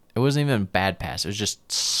it wasn't even a bad pass. It was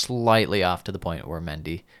just slightly off to the point where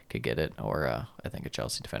Mendy could get it, or I think a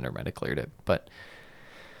Chelsea defender might have cleared it. But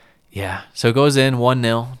yeah, so it goes in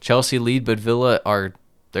 1-0. Chelsea lead, but Villa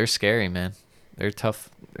they're scary, man. They're tough.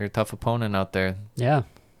 They're a tough opponent out there. Yeah.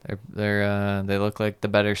 They look like the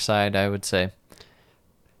better side, I would say.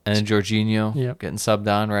 And then Jorginho Yep. getting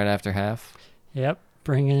subbed on right after half. Yep.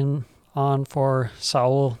 Bringing on for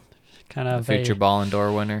Saul, kind The of future a Ballon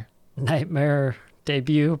d'Or winner. nightmare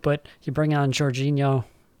debut, but you bring on Jorginho,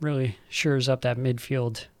 really shores up that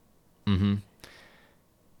midfield. Mm-hmm.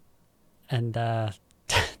 And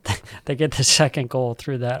they get the second goal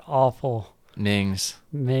through that awful Mings.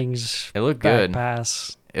 Mings It looked back good.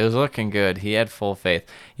 pass. It was looking good. He had full faith.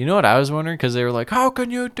 You know what I was wondering? Because they were like, how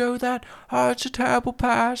can you do that? Oh, it's a terrible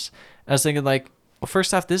pass. I was thinking, well,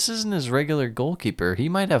 first off, this isn't his regular goalkeeper. He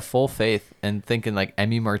might have full faith and thinking,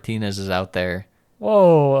 Emi Martinez is out there.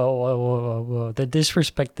 Whoa. The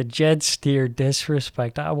disrespect, the Jed Steer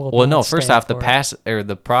disrespect. I will Well, not no, first stand off, the for it. pass, or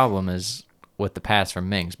the problem is with the pass from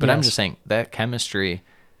Mings. But I'm Yes. just saying that chemistry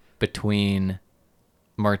between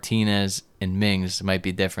Martinez and Mings might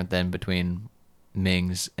be different than between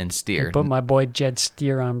Mings and Steer. They put my boy Jed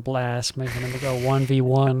Steer on blast, making him go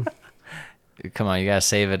 1v1. Come on, you got to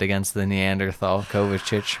save it against the Neanderthal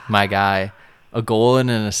Kovacic, my guy. A goal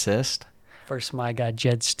and an assist. First, my guy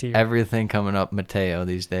Jed Steer. Everything coming up Mateo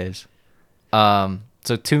these days. So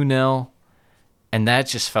 2-0, and that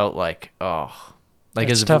just felt like,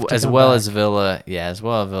 It's tough to as come well back. as Villa, as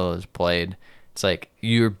well as Villa's played, it's like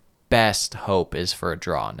your best hope is for a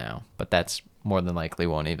draw now, but that's more than likely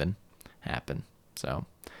won't even happen. So,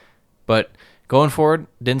 but going forward,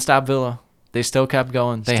 didn't stop Villa. They still kept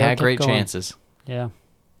going. They Still had kept great going. chances. Yeah.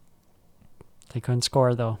 They couldn't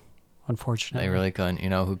score, though, unfortunately. They really couldn't. You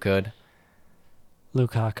know who could?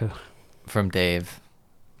 Lukaku. From Dave.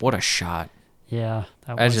 What a shot. Yeah,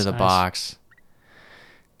 that Edge was of the nice. box.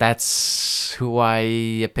 That's why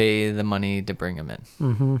you pay the money to bring him in.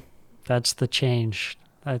 Mm-hmm. That's the change.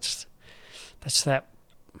 That's that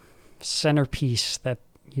centerpiece that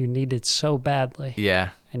you needed so badly, Yeah.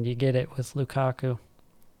 and you get it with Lukaku.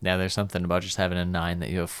 Yeah, there's something about just having a 9 that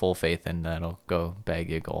you have full faith in that'll go bag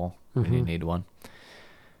you a goal when you need one.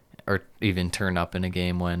 Or even turn up in a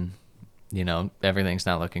game when, everything's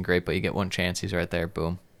not looking great, but you get one chance, he's right there,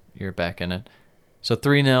 boom, you're back in it. So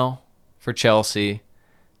 3-0 for Chelsea.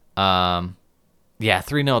 3-0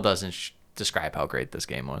 doesn't describe how great this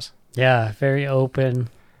game was. Yeah, very open.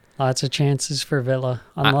 Lots of chances for Villa.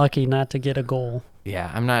 Unlucky not to get a goal.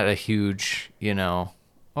 Yeah, I'm not a huge,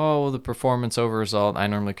 the performance over result. I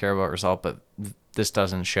normally care about result, but this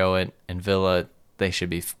doesn't show it. And Villa, they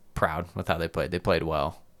should be proud with how they played. They played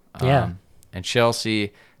well. Yeah. And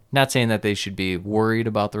Chelsea, not saying that they should be worried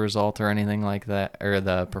about the result or anything like that, or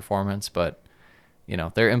the performance, but,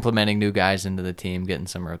 they're implementing new guys into the team, getting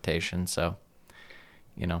some rotation. So,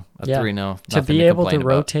 a 3-0. To be able to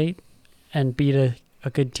rotate and beat a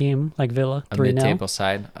good team like Villa, 3-0. A mid-table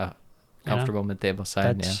side, a comfortable mid-table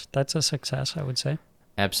side, That's a success, I would say.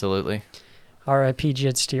 Absolutely. R.I.P.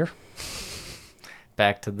 Jed Steer.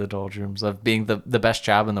 Back to the doldrums of being the best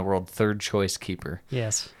job in the world, third choice keeper.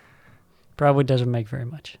 Yes. Probably doesn't make very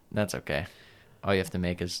much. That's okay. All you have to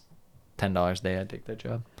make is $10 a day. I'd take that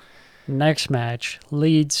job. Next match,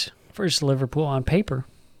 Leeds versus Liverpool on paper.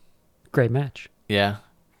 Great match. Yeah.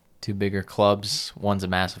 Two bigger clubs. One's a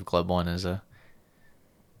massive club. One is a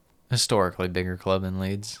historically bigger club in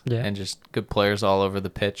Leeds. Yeah. And just good players all over the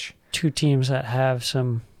pitch. Two teams that have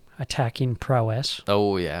some attacking prowess.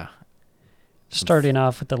 Oh, yeah. Starting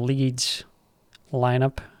off with the Leeds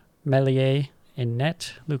lineup, Meslier in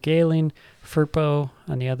net, Luke Ayling, Firpo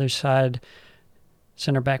on the other side,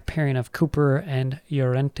 center back pairing of Cooper and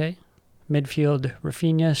Llorente. Midfield,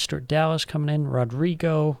 Rafinha, Stuart Dallas coming in,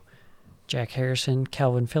 Rodrigo, Jack Harrison,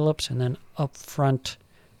 Calvin Phillips, and then up front,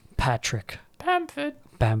 Patrick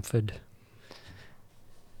Bamford.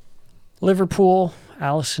 Liverpool,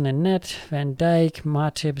 Alisson in net, Van Dijk,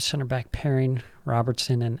 Matip, center back pairing,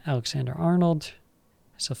 Robertson and Alexander-Arnold.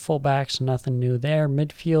 It's a fullbacks, nothing new there.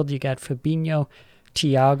 Midfield, you got Fabinho,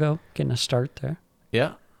 Thiago getting a start there.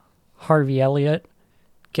 Yeah. Harvey Elliott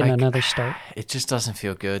getting another start. It just doesn't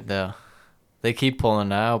feel good, though. They keep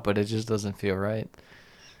pulling out, but it just doesn't feel right.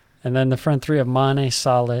 And then the front three of Mane,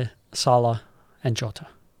 Salah, and Jota.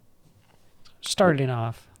 Starting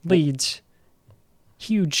off, Leeds,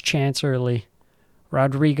 huge chance early.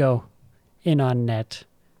 Rodrigo in on net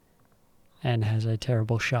and has a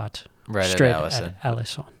terrible shot. Right straight at Alisson. At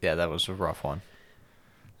Alisson. Yeah, that was a rough one.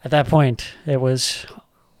 At that point, it was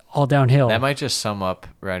all downhill. That might just sum up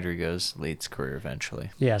Rodrigo's Leeds career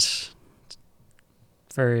eventually. Yes.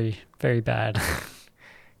 Very, very bad.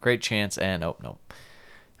 Great chance and no.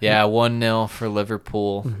 Yeah, 1-0 for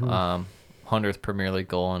Liverpool. 100th Premier League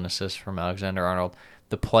goal and assist from Alexander-Arnold.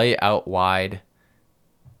 The play out wide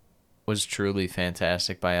was truly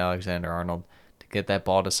fantastic by Alexander-Arnold to get that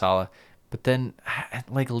ball to Salah. But then,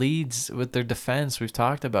 Leeds with their defense, we've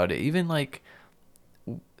talked about it. Even,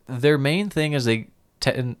 their main thing is they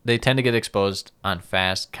tend to get exposed on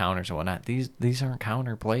fast counters and whatnot. These aren't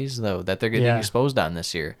counter plays, though, that they're getting exposed on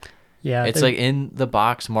this year. Yeah. It's, in the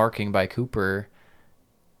box marking by Cooper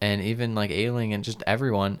and even, Ayling and just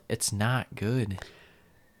everyone. It's not good.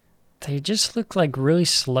 They just look really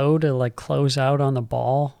slow to, close out on the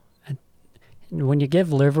ball. And when you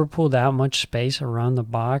give Liverpool that much space around the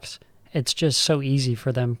box, it's just so easy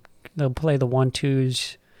for them. They'll play the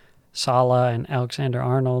 1-2s, Salah and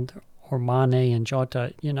Alexander-Arnold, or Mane and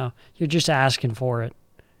Jota. You're just asking for it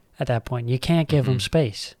at that point. You can't give them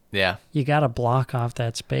space. Yeah. You got to block off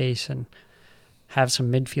that space and have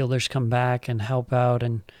some midfielders come back and help out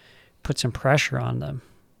and put some pressure on them.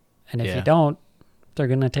 And if you don't, they're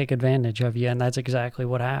going to take advantage of you, and that's exactly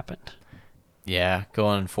what happened. Yeah,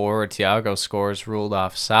 going forward, Thiago scores ruled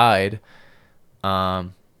offside.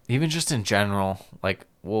 Even just in general,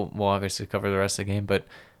 we'll obviously cover the rest of the game, but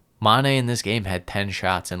Mane in this game had 10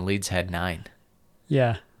 shots and Leeds had 9.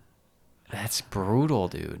 Yeah. That's brutal,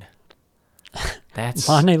 dude.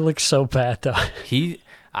 Mane looks so bad, though.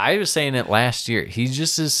 I was saying it last year.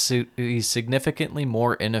 He's significantly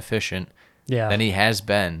more inefficient than he has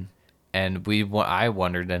been. And I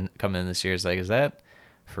wondered coming in this year, is that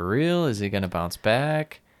for real? Is he going to bounce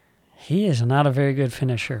back? He is not a very good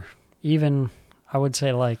finisher. Even, I would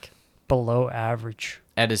say, below average.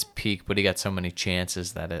 At his peak, but he got so many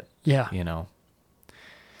chances that it,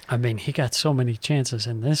 I mean, he got so many chances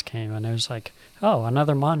in this game, and it was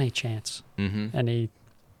another Mane chance. Mm-hmm. And he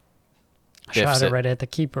shot it right at the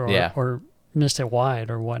keeper or missed it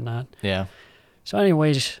wide or whatnot. Yeah. So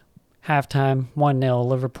anyways, halftime, 1-0,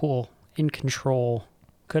 Liverpool in control.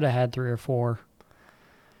 Could have had 3 or 4.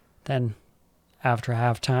 Then after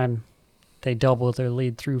halftime, they doubled their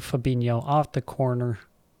lead through Fabinho off the corner.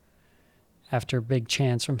 after a big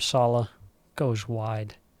chance from Salah goes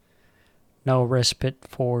wide. No respite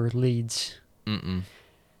for Leeds.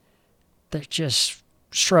 They're just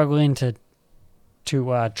struggling to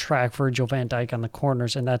track Virgil van Dijk on the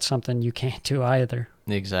corners, and that's something you can't do either.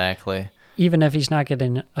 Exactly. Even if he's not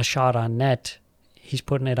getting a shot on net, he's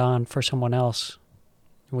putting it on for someone else.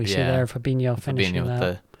 We see there Fabinho finishing Fabinho with that.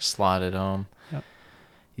 the slotted home. Yep.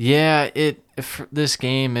 Yeah, for this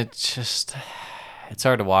game, it's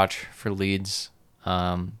hard to watch for Leeds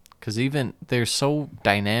because even they're so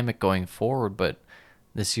dynamic going forward, but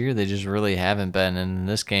this year they just really haven't been. And in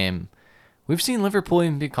this game, we've seen Liverpool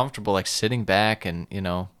even be comfortable, like sitting back and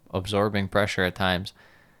absorbing pressure at times.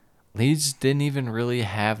 Leeds didn't even really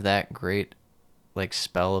have that great like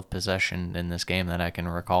spell of possession in this game that I can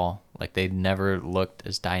recall. Like they never looked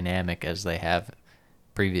as dynamic as they have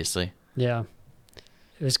previously. Yeah.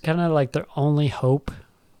 It was kind of like their only hope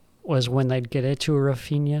was when they'd get it to a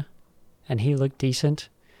Rafinha, and he looked decent.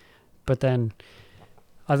 But then,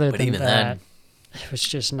 other than that, it was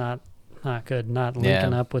just not good. Not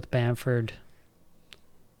linking up with Bamford.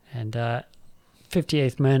 And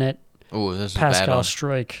 58th minute, Ooh, this is Pascal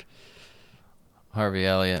Struijk Harvey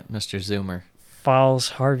Elliott, Mr. Zoomer. fouls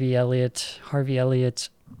Harvey Elliott. Harvey Elliott's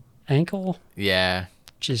ankle. Yeah.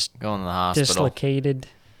 Just going to the hospital. Dislocated.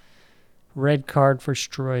 Red card for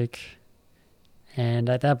Struijk. And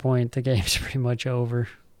at that point, the game's pretty much over.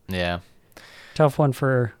 Yeah. Tough one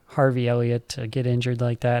for Harvey Elliott to get injured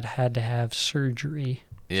like that. Had to have surgery.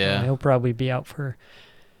 Yeah. So he'll probably be out for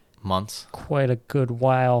months. Quite a good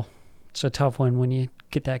while. It's a tough one when you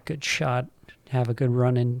get that good shot, have a good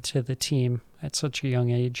run into the team at such a young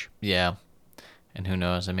age. Yeah. And who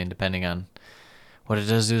knows? I mean, depending on what it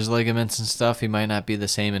does to his ligaments and stuff, he might not be the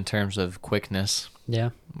same in terms of quickness. Yeah.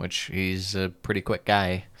 Which he's a pretty quick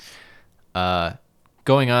guy.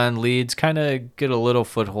 Going on, Leeds kind of get a little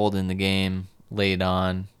foothold in the game late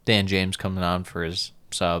on. Dan James coming on for his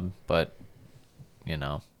sub, but,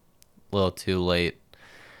 a little too late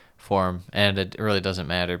for him. And it really doesn't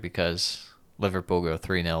matter because Liverpool go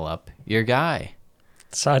 3-0 up. Your guy.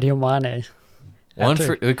 Sadio Mane.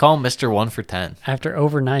 We call him Mr. 1 for 10. After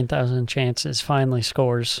over 9,000 chances, finally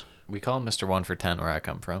scores. We call him Mr. 1 for 10 where I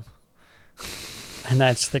come from. And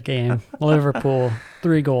that's the game. Liverpool,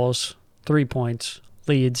 3 goals, 3 points.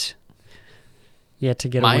 Leeds, yet to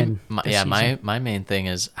get a win. My main thing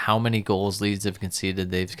is how many goals Leeds have conceded.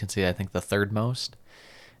 They've conceded, I think, the third most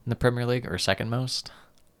in the Premier League or second most.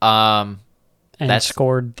 And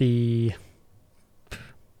scored the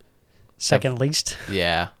second least.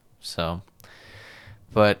 Yeah. So,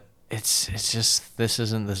 but it's just this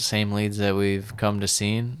isn't the same Leeds that we've come to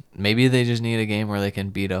seen. Maybe they just need a game where they can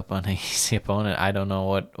beat up on an easy opponent. I don't know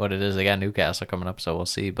what it is. They got Newcastle coming up, so we'll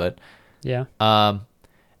see. But yeah.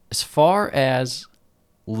 As far as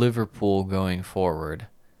Liverpool going forward,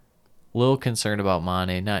 a little concerned about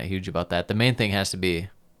Mane. Not huge about that. The main thing has to be,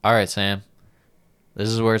 all right, Sam, this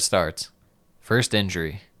is where it starts. First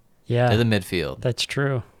injury to the midfield. That's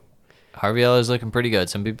true. Harvey Elliott's looking pretty good.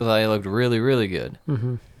 Some people thought he looked really, really good.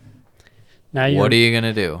 Mm-hmm. What are you going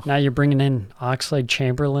to do? Now you're bringing in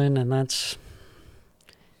Oxlade-Chamberlain, and that's...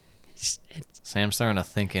 Sam's throwing a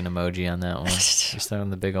thinking emoji on that one. He's throwing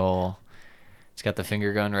the big ol'... He's got the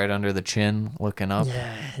finger gun right under the chin, looking up.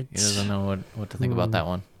 Yeah, he doesn't know what to think about that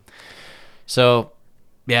one. So,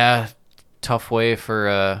 yeah, tough way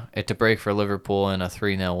for it to break for Liverpool in a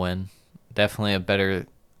 3-0 win. Definitely a better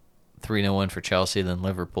 3-0 win for Chelsea than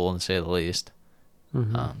Liverpool, to say the least.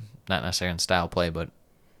 Mm-hmm. Not necessarily in style play, but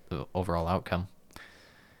the overall outcome.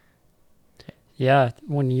 Yeah,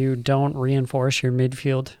 when you don't reinforce your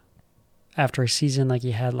midfield after a season like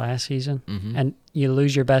you had last season, and you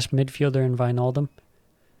lose your best midfielder in Wijnaldum,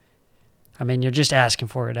 I mean, you're just asking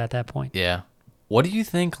for it at that point. Yeah. What do you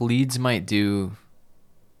think Leeds might do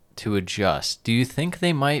to adjust? Do you think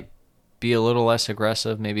they might be a little less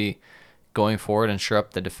aggressive, maybe going forward and shore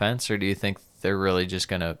up the defense, or do you think they're really just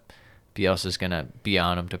going to, Bielsa's going to be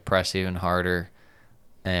on them to press even harder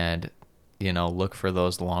and, look for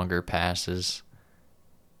those longer passes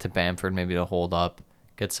to Bamford, maybe to hold up,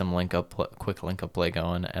 get some quick link-up play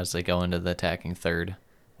going as they go into the attacking third?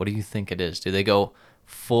 What do you think it is? Do they go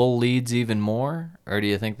full Leeds even more, or do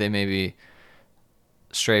you think they maybe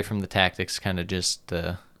stray from the tactics, kind of just...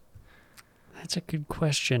 That's a good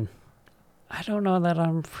question. I don't know that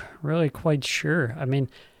I'm really quite sure. I mean,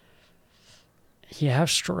 you have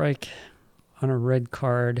Struijk on a red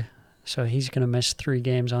card, so he's going to miss 3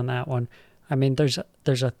 games on that one. I mean, there's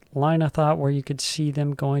a line of thought where you could see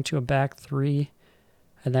them going to a back 3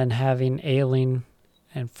 and then having Ayling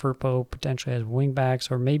and Firpo potentially as wing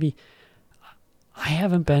backs, or maybe I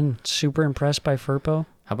haven't been super impressed by Firpo.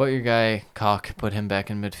 How about your guy Koch? Put him back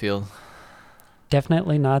in midfield.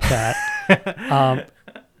 Definitely not that.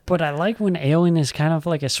 But I like when Alien is kind of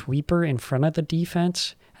like a sweeper in front of the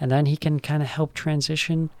defense, and then he can kind of help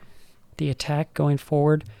transition the attack going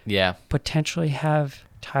forward. Yeah. Potentially have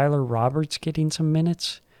Tyler Roberts getting some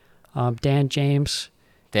minutes. Dan James.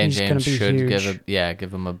 Dan he's James gonna be should huge.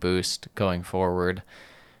 give him a boost going forward.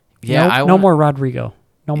 Yeah, no more Rodrigo.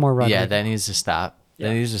 No more Rodrigo. Yeah, that needs to stop. Yeah.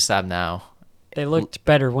 That needs to stop now. They looked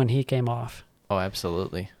better when he came off. Oh,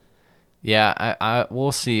 absolutely. Yeah, I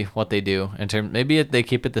we'll see what they do in terms. Maybe they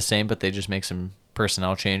keep it the same, but they just make some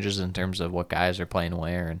personnel changes in terms of what guys are playing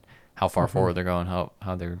where and how far forward they're going, how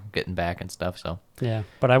they're getting back and stuff. So Yeah,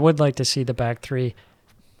 but I would like to see the back three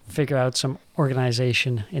figure out some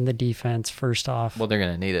organization in the defense first off. well, they're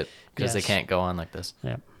gonna need it because they Yes. can't go on like this.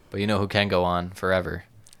 Yeah, But you know who can go on forever?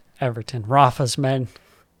 Everton, Rafa's men.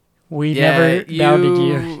 We never doubted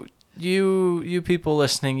you. You people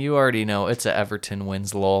listening, you already know it's a Everton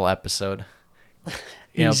wins lol episode.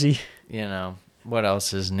 You know, Easy. you know, what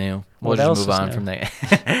else is new? What We'll else just move is on new? from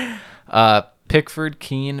that. Pickford,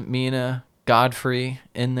 Keane, Mina, Godfrey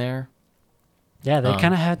in there. Yeah, they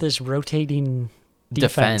kind of had this rotating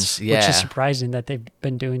defense, which yeah. is surprising that they've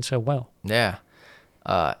been doing so well. Yeah.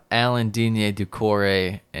 Alan Digne,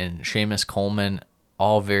 Ducouré, and Seamus Coleman,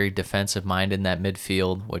 all very defensive minded in that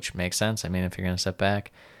midfield, which makes sense. I mean, if you're going to step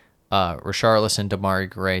back. Richarlison, Damari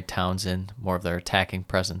Gray, Townsend, more of their attacking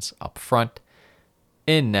presence up front.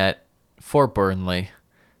 In net for Burnley,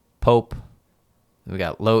 Pope. We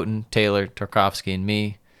got Lowton, Taylor, Tarkovsky, and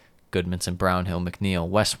me. Goodmanson, Brownhill, McNeil,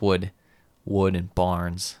 Westwood, Wood, and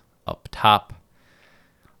Barnes up top.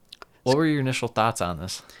 What were your initial thoughts on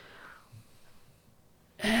this?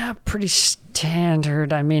 Yeah, pretty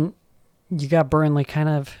standard. I mean, you got Burnley kind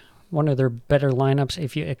of one of their better lineups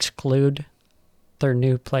if you exclude their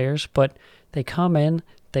new players, but they come in,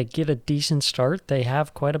 they get a decent start, they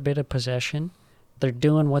have quite a bit of possession. They're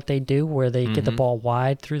doing what they do where they get the ball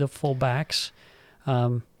wide through the full backs.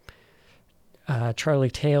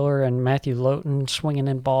 Charlie Taylor and Matthew Lowton swinging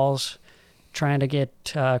in balls, trying to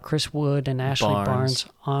get Chris Wood and Ashley Barnes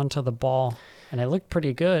onto the ball. And it looked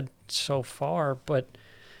pretty good so far, but,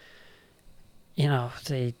 you know,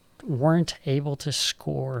 they weren't able to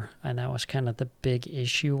score, and that was kind of the big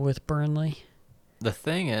issue with Burnley. The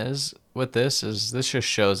thing is, with this just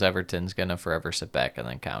shows Everton's going to forever sit back and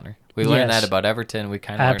then counter. We learned Yes. that about Everton. We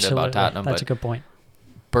kind of learned it about Tottenham. That's but a good point.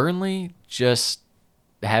 Burnley just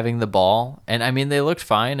having the ball, and I mean, they looked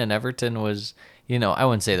fine, and Everton was, you know, I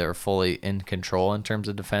wouldn't say they were fully in control in terms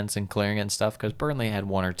of defense and clearing and stuff, because Burnley had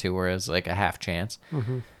one or two where it was like a half chance.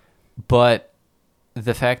 But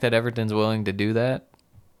the fact that Everton's willing to do that,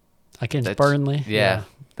 Against Burnley. yeah,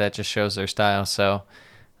 that just shows their style. So,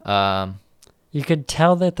 You could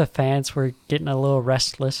tell that the fans were getting a little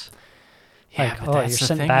restless. yeah, Like, but oh, you're that's the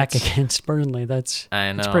sitting thing. back It's- against Burnley. It's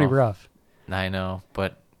I know. pretty rough. I know,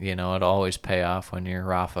 but you know, it'll always pay off when you're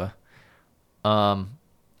Rafa.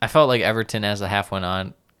 I felt like Everton, as the half went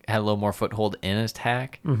on, had a little more foothold in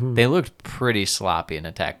attack. They looked pretty sloppy in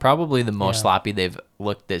attack. Probably the most Yeah. sloppy they've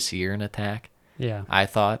looked this year in attack, Yeah. I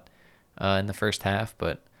thought, in the first half.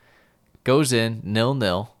 But goes in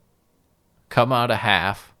 0-0, come out of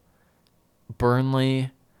half.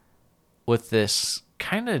 Burnley with this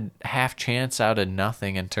kind of half chance out of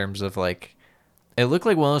nothing in terms of like, it looked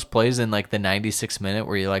like one of those plays in like the 96th minute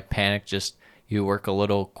where you like panic, just you work a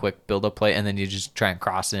little quick build up play and then you just try and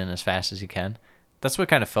cross it in as fast as you can. That's what it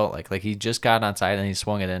kind of felt like. Like he just got onside and he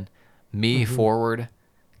swung it in. Forward,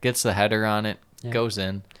 gets the header on it, goes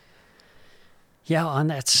in. Yeah, on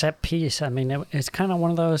that set piece, I mean, it's kind of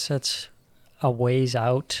one of those that's a ways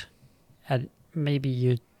out. And maybe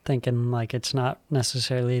you're thinking like it's not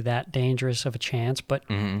necessarily that dangerous of a chance, but,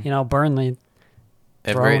 you know, Burnley,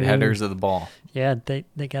 They have throwing great in- headers of the ball. yeah, they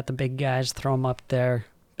got the big guys, throw them up there.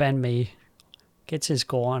 Ben Mee gets his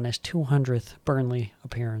goal on his 200th Burnley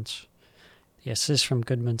appearance. The assist from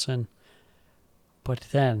Goodmanson. But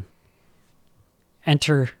then,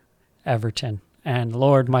 enter Everton and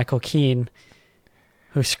Lord Michael Keane,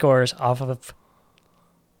 who scores off of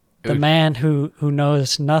the man who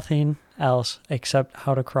knows nothing else except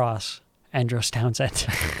how to cross, Andros Townsend.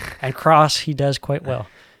 And cross, he does quite well.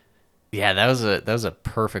 Yeah, that was a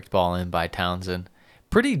perfect ball in by Townsend.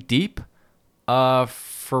 Pretty deep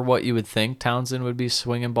for what you would think Townsend would be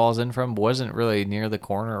swinging balls in from. Wasn't really near the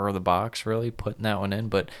corner or the box, really putting that one in.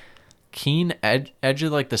 But Keane, edge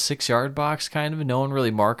of like the 6-yard box, kind of. No one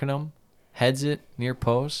really marking him. Heads it near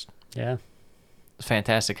post. Yeah.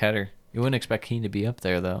 Fantastic header. You wouldn't expect Keane to be up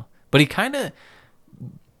there, though. But he kind of...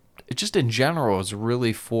 it just in general was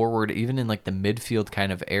really forward, even in like the midfield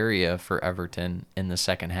kind of area for Everton in the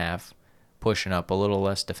second half, pushing up a little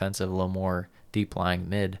less defensive, a little more deep lying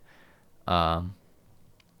mid. But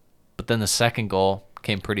then the second goal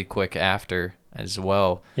came pretty quick after as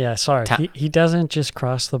well. Yeah, sorry. He doesn't just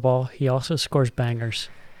cross the ball. He also scores bangers.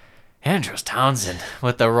 Andros Townsend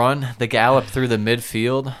with the run, the gallop through the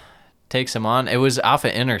midfield, takes him on. It was off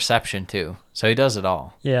an interception too, so he does it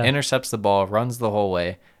all. Yeah. Intercepts the ball, runs the whole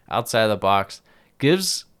way, outside of the box,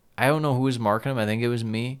 gives, I don't know who was marking him, I think it was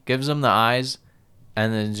me, gives him the eyes,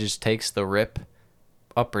 and then just takes the rip,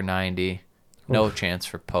 upper 90, no chance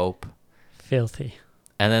for Pope. Filthy.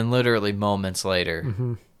 And then literally moments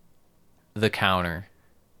later, the counter.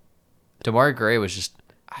 Damari Gray was just,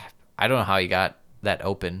 I don't know how he got that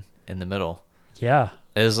open in the middle. Yeah.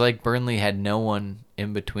 It was like Burnley had no one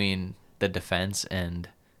in between the defense and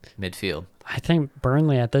midfield. I think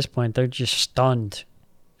Burnley at this point, they're just stunned.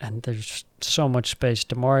 And there's so much space.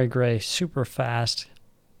 Damari Gray, super fast.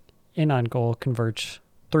 In on goal, converts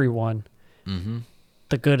 3-1. Mm-hmm.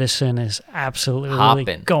 The Goodison is absolutely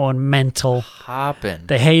Hopping. going mental. Hopping.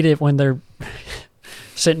 They hate it when they're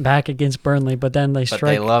sitting back against Burnley, but then they strike But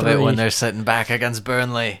they love three. it when they're sitting back against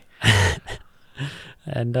Burnley.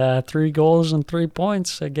 And 3 goals and 3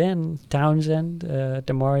 points. Again, Townsend,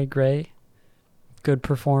 Damari Gray, good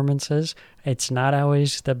performances. It's not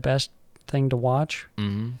always the best thing to watch,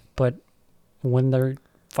 but when they're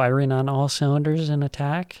firing on all cylinders in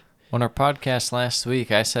attack. On our podcast last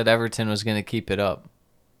week, I said Everton was going to keep it up.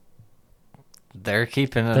 They're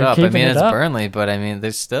keeping it up. I mean, it's Burnley, but I mean,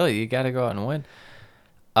 there's still, you got to go out and win.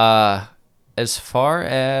 As far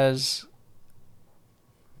as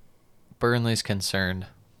Burnley's concerned,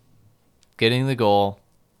 getting the goal,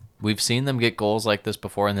 we've seen them get goals like this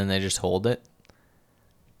before and then they just hold it.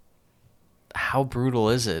 How brutal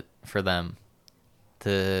is it for them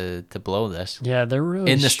to blow this? Yeah, they're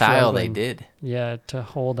really in the style they struggling, did. Yeah, to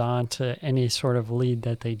hold on to any sort of lead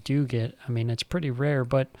that they do get. I mean, it's pretty rare,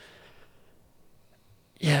 but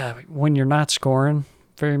yeah, when you're not scoring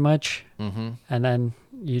very much and then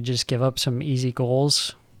you just give up some easy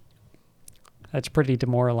goals, that's pretty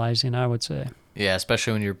demoralizing, I would say. Yeah,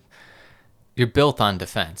 especially when you're built on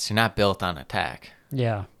defense. You're not built on attack.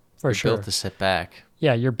 Yeah, You're sure. built to sit back.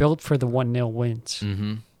 Yeah, you're built for the 1-0 wins.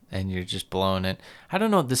 And you're just blowing it. I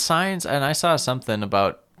don't know, the signs, and I saw something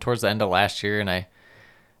about towards the end of last year, and I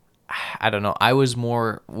don't know, I was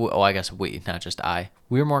more, well, I guess we, not just I,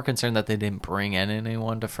 we were more concerned that they didn't bring in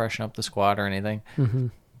anyone to freshen up the squad or anything.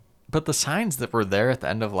 But the signs that were there at the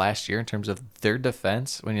end of last year in terms of their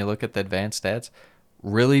defense, when you look at the advanced stats,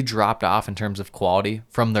 really dropped off in terms of quality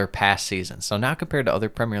from their past seasons. So not compared to other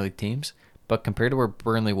Premier League teams, but compared to where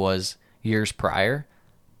Burnley was years prior,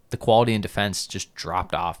 the quality in defense just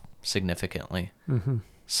dropped off significantly.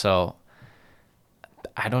 So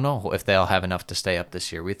I don't know if they'll have enough to stay up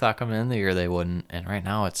this year. We thought coming in the year they wouldn't, and right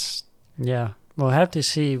now it's... Yeah, we'll have to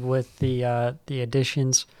see with the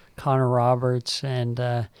additions, Connor Roberts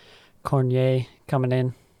and Cornier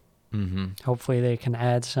coming in. Hopefully they can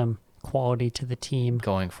add some quality to the team.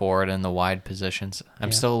 Going forward in the wide positions. I'm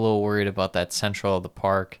Yeah. still a little worried about that central of the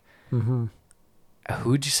park.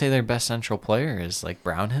 Who'd you say their best central player is? Like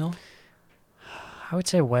Brownhill? I would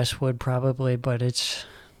say Westwood probably, but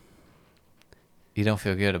You don't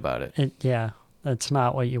feel good about it. yeah, that's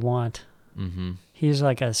not what you want. He's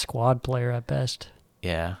like a squad player at best.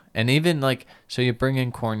 Yeah. And even like, so you bring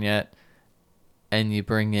in Cornet and you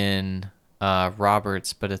bring in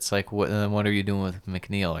Roberts, but it's like, what are you doing with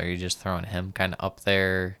McNeil? Are you just throwing him kind of up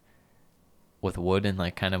there with Wood and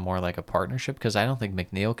like kind of more like a partnership? Because I don't think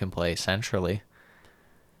McNeil can play centrally.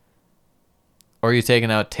 Or are you taking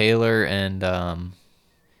out Taylor and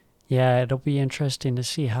Yeah, it'll be interesting to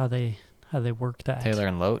see how they work that. Taylor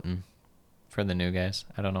and Lowton for the new guys?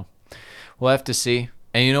 I don't know. We'll have to see.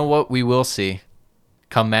 And you know what we will see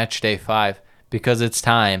come match day 5, because it's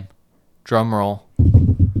time. Drum roll.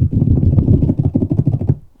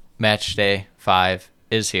 Match day 5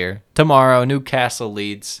 is here. Tomorrow, Newcastle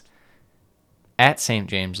Leeds at St.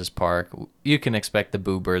 James's Park. You can expect the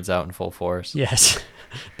Boo Birds out in full force. Yes,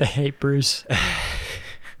 they hate Bruce.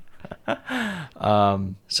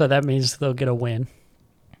 So that means they'll get a win.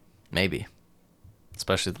 Maybe.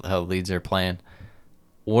 Especially how Leeds are playing.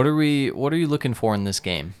 What are you looking for in this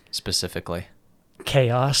game specifically?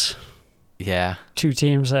 Chaos. Yeah. Two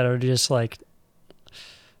teams that are just like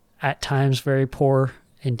at times very poor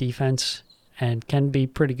in defense and can be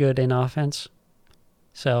pretty good in offense.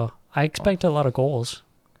 So I expect a lot of goals.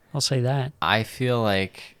 I'll say that. I feel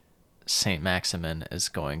like St. Maximin is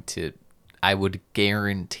going to, I would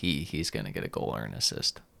guarantee he's going to get a goal or an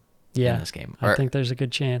assist. Yeah, in this game. I think there's a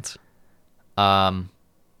good chance.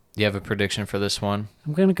 You have a prediction for this one?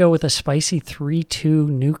 I'm going to go with a spicy 3-2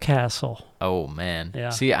 Newcastle. Oh, man. Yeah.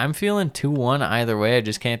 See, I'm feeling 2-1 either way. I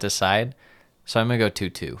just can't decide. So I'm going to go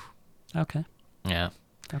 2-2. Okay. Yeah.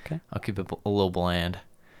 Okay. I'll keep it a little bland.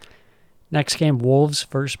 Next game, Wolves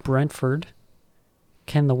versus Brentford.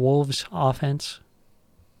 Can the Wolves offense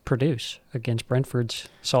produce against Brentford's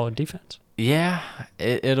solid defense? Yeah,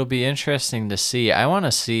 it'll be interesting to see. I want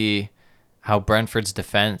to see how Brentford's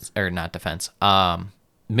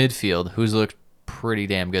midfield, who's looked pretty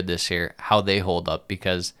damn good this year, how they hold up,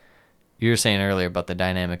 because you were saying earlier about the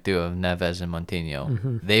dynamic duo of Neves and Montinho.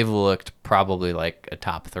 Mm-hmm. They've looked probably like a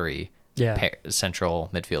top 3 Yeah. central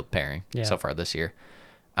midfield pairing Yeah. so far this year.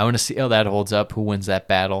 I want to see how that holds up, who wins that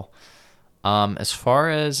battle. As far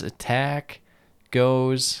as attack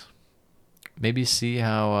goes, maybe see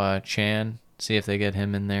how see if they get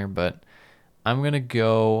him in there, but I'm going to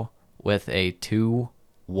go with a 2-1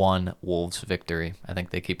 Wolves victory. I think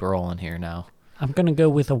they keep rolling here now. I'm going to go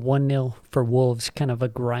with a 1-0 for Wolves, kind of a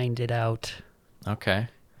grind it out. Okay.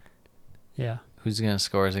 Yeah. Who's going to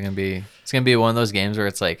score? Is it going to be... It's going to be one of those games where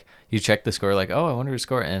it's like, you check the score, like, oh, I wonder who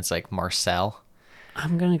scored, and it's like Marcel.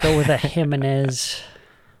 I'm going to go with a Jimenez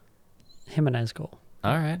goal.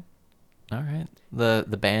 All right.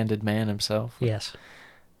 The banded man himself. Yes.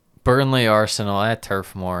 Burnley Arsenal at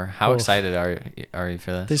Turf Moor. How Oof. excited are you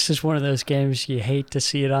for this? This is one of those games you hate to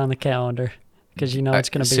see it on the calendar because you know it's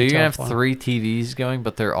going to be so a you're going tough to have one. 3 TVs going,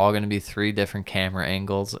 but they're all going to be 3 different camera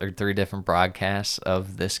angles or 3 different broadcasts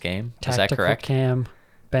of this game. Is that Tactical correct? cam,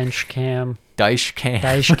 bench cam, Dice cam.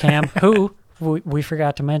 Dyche cam, who we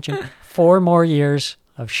forgot to mention, 4 more years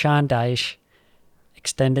of Sean Dyche,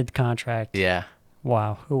 extended contract. Yeah.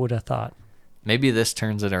 Wow, who would have thought? Maybe this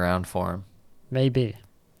turns it around for him. Maybe.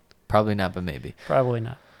 Probably not, but maybe. Probably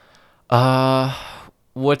not.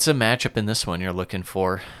 What's a matchup in this one you're looking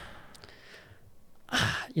for?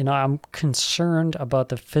 You know, I'm concerned about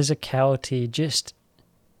the physicality just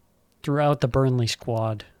throughout the Burnley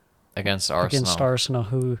squad. Against Arsenal. Against Arsenal,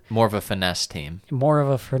 who More of a finesse team. more of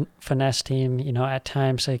a finesse team. You know, at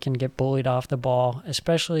times they can get bullied off the ball,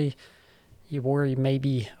 especially you worry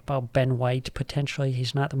maybe about Ben White potentially.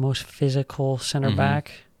 He's not the most physical center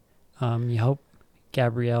back. You hope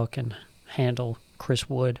Gabriel can handle Chris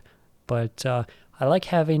Wood, but I like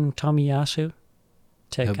having Tomiyasu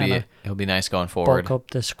to kind of He'll be nice going forward. bulk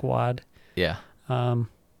up the squad. Yeah. It'll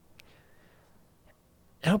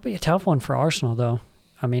be a tough one for Arsenal, though.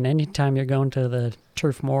 I mean, anytime you're going to the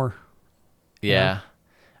Turf Moor. Yeah.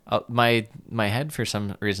 My head for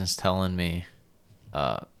some reason is telling me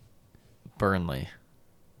Burnley.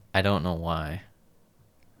 I don't know why.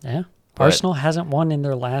 Yeah. But Arsenal hasn't won in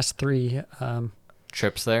their last 3.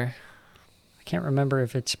 trips there. I can't remember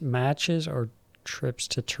if it's matches or trips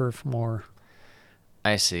to Turf Moor.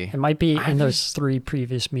 I see. It might be I'm in those just- 3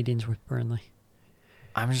 previous meetings with Burnley.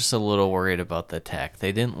 I'm just a little worried about the attack.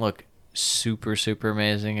 They didn't look super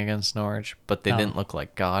amazing against Norwich, but they No. didn't look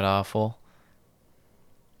like god awful.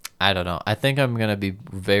 I don't know. I think I'm gonna be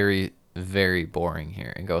very, very boring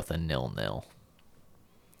here and go with a 0-0.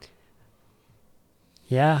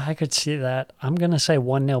 Yeah, I could see that. I'm going to say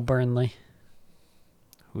 1-0 Burnley.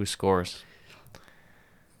 Who scores?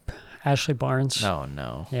 Ashley Barnes.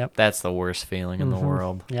 No. Yep. That's the worst feeling in the Mhm.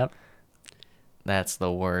 world. Yep, That's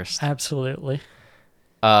the worst. absolutely.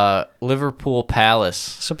 Liverpool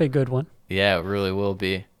Palace. This will be a good one. Yeah, it really will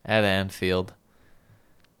be at Anfield.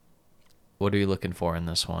 What are you looking for in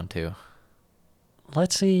this one too?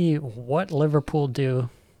 Let's see what Liverpool do,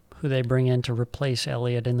 who they bring in to replace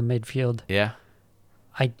Elliott in the midfield. Yeah.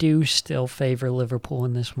 I do still favor Liverpool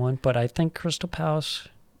in this one, but I think Crystal Palace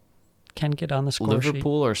can get on the score sheet.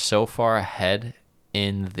 Liverpool are so far ahead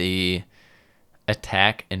in the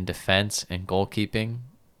attack and defense and goalkeeping,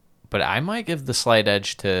 but I might give the slight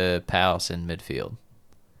edge to Palace in midfield.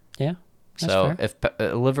 Yeah, that's So fair.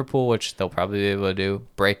 if Liverpool, which they'll probably be able to do,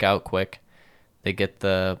 break out quick, they get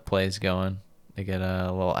the plays going, they get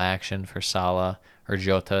a little action for Salah or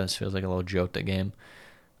Jota. This feels like a little Jota game.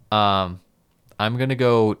 I'm going to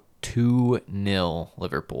go 2-0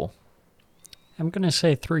 Liverpool. I'm going to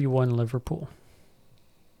say 3-1 Liverpool.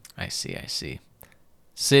 I see.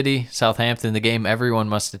 City, Southampton, the game everyone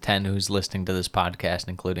must attend who's listening to this podcast,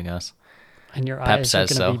 including us. And your Pep eyes are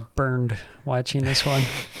says going to so. be burned watching this one.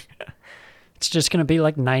 It's just going to be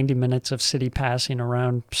like 90 minutes of City passing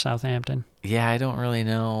around Southampton. Yeah, I don't really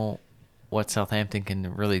know what Southampton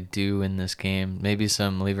can really do in this game. Maybe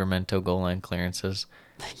some Livramento goal line clearances.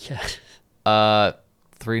 Yeah.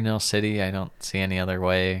 3-0 City. I don't see any other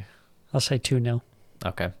way. I'll say 2-0.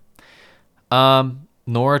 Okay.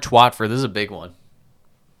 Norwich Watford. This is a big one.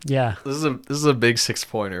 Yeah. This is a big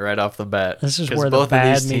 6-pointer right off the bat. This is 'Cause where the both of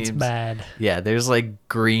bad these meets teams- bad. Yeah, there's like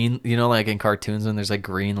green, like in cartoons when there's like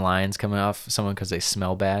green lines coming off someone because they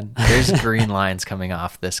smell bad. There's green lines coming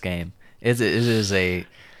off this game. It is a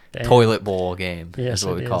Damn. toilet bowl game, Yes, is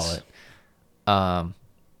what we it call is. it.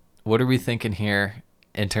 What are we thinking here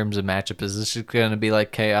in terms of matchup? Is this just going to be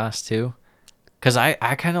like chaos too? Because I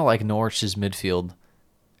kind of like Norwich's midfield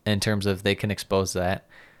in terms of they can expose that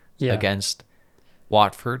against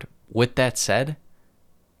Watford. With that said,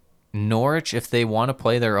 Norwich, if they want to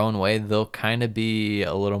play their own way, they'll kind of be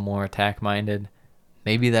a little more attack-minded.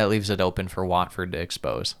 Maybe that leaves it open for Watford to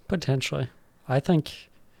expose. Potentially. I think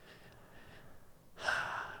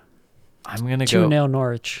I'm going to go 2-0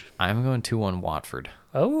 Norwich. I'm going 2-1 Watford.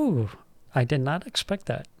 Oh, I did not expect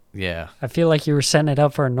that. Yeah. I feel like you were setting it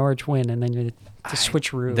up for a Norwich win, and then you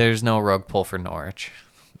switch route. There's no rug pull for Norwich.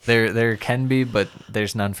 There can be, but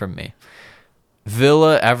there's none from me.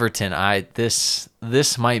 Villa Everton. This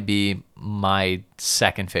might be my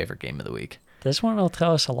second favorite game of the week. This one will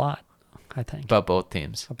tell us a lot, I think, About both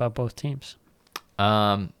teams. about both teams.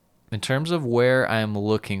 In terms of where I'm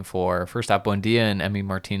looking for, first off, Buendia and Emi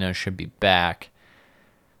Martinez should be back.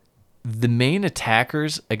 The main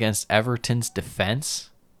attackers against Everton's defense,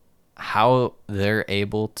 how they're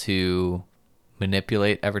able to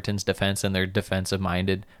manipulate Everton's defense and their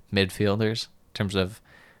defensive-minded midfielders in terms of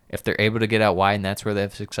if they're able to get out wide and that's where they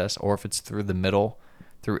have success, or if it's through the middle,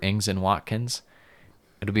 through Ings and Watkins,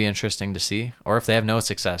 it'll be interesting to see. Or if they have no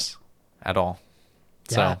success at all.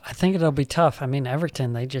 Yeah, So I think it'll be tough. I mean,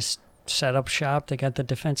 Everton, they just set up shop. They got the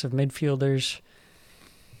defensive midfielders.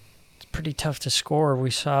 It's pretty tough to score. We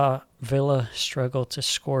saw Villa struggle to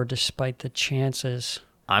score despite the chances.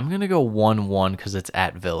 I'm going to go 1-1 because it's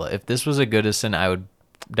at Villa. If this was a Goodison, I would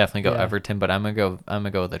definitely go Yeah. Everton, but I'm going to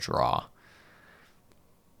go with a draw.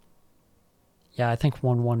 Yeah, I think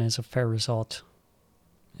 1-1 is a fair result.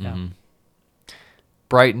 Yeah. Mhm.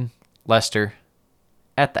 Brighton, Leicester,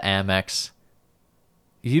 at the Amex.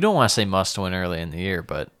 You don't want to say must win early in the year,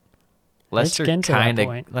 but Leicester getting to that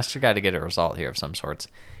point. Leicester got to get a result here of some sorts.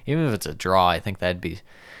 Even if it's a draw, I think that'd be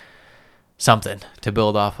something to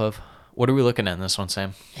build off of. What are we looking at in this one,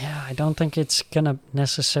 Sam? Yeah, I don't think it's going to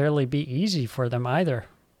necessarily be easy for them either.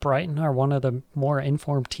 Brighton are one of the more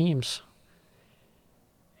informed teams.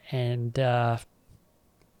 And I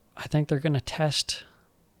think they're going to test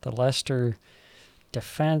the Leicester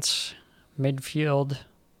defense, midfield.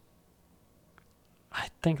 I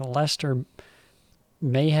think Leicester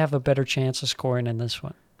may have a better chance of scoring in this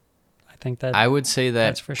one. I think that I would say that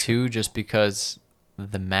that's for too, just because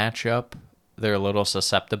the matchup, they're a little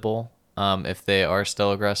susceptible if they are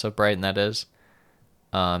still aggressive, Brighton, that is.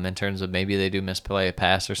 In terms of maybe they do misplay a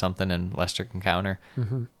pass or something and Leicester can counter.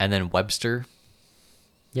 Mm-hmm. And then Webster,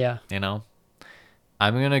 Yeah.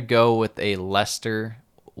 I'm going to go with a Leicester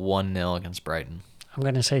 1-0 against Brighton. I'm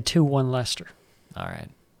going to say 2-1 Leicester. All right.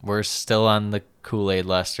 We're still on the Kool-Aid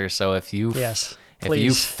Leicester, so if you Yes. if you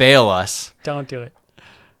Please fail us, don't do it.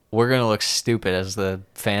 we're going to look stupid as the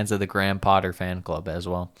fans of the Graham Potter fan club as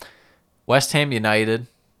well. West Ham United,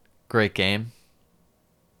 great game.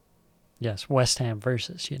 Yes, West Ham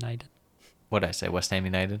versus United. What did I say? West Ham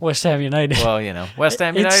United? West Ham United. Well, West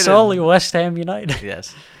Ham United. It's solely West Ham United.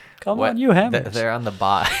 Yes. Come on, you Hammers. They're on the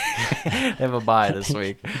bye. They have a bye this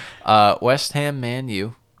week. West Ham, Man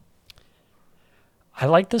U. I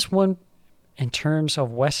like this one in terms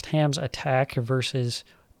of West Ham's attack versus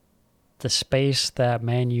the space that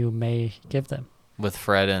Man U may give them. With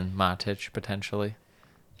Fred and Matic, potentially.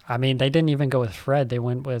 I mean, they didn't even go with Fred. They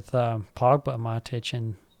went with Pogba, Matic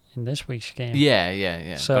in this week's game.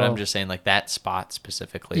 Yeah. So- But I'm just saying, like, that spot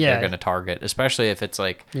specifically, Yeah. they're going to target. Especially if it's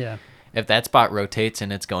like, Yeah. if that spot rotates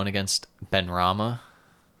and it's going against Benrahma,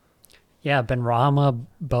 Yeah, Benrahma,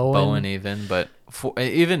 Bowen even. But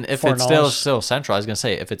even if it's Fornals. still central, I was going to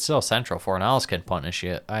say, if it's still central, Fornals can punish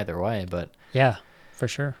you either way. But Yeah, for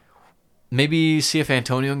sure. maybe see if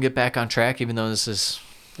Antonio can get back on track, even though this is,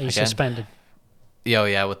 He's again, suspended.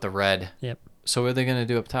 yeah, with the red. Yep. So what are they going to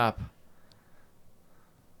do up top?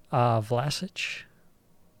 Vlasic.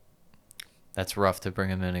 That's rough to bring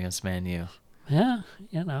him in against Man U. Yeah,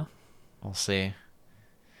 We'll see.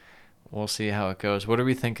 We'll see how it goes. What are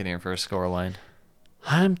we thinking here for a scoreline?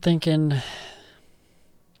 I'm thinking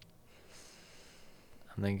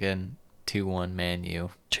 2-1 Man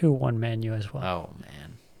U. 2-1 Man U as well. Oh,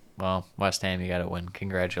 man. Well, West Ham, you got to win.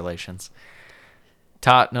 Congratulations.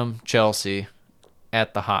 Tottenham, Chelsea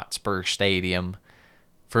at the Hotspur Stadium.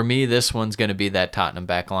 For me, this one's going to be that Tottenham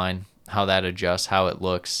back line, how that adjusts, how it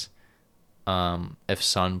looks, if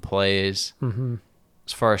Son plays. Mm-hmm.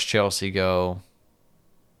 As far as Chelsea go,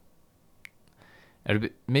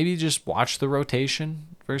 Maybe just watch the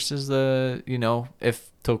rotation versus the, if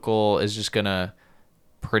Tuchel is just going to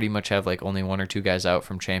pretty much have like only one or two guys out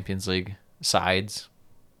from Champions League sides.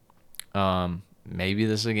 Maybe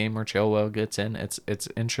this is a game where Chilwell gets in. It's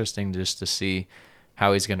interesting just to see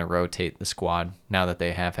how he's going to rotate the squad now that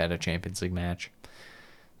they have had a Champions League match.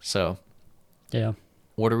 So, yeah.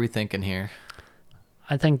 What are we thinking here?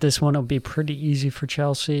 I think this one will be pretty easy for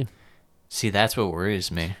Chelsea. See, that's what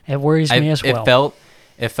worries me. It worries me as well.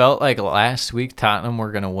 It felt like last week Tottenham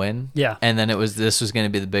were going to win. Yeah. And then this was going to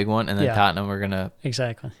be the big one, and then Tottenham were going to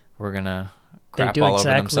Exactly. We're going to They crap do all over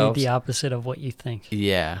exactly themselves. the opposite of what you think.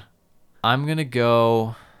 Yeah. I'm going to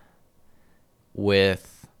go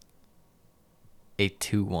with a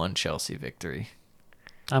 2-1 Chelsea victory.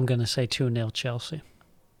 I'm going to say 2-0 Chelsea.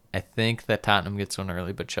 I think that Tottenham gets one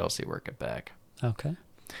early, but Chelsea work it back. Okay.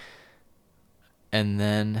 And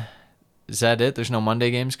then, is that it? There's no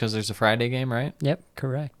Monday games because there's a Friday game, right? Yep,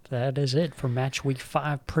 correct. That is it for Match Week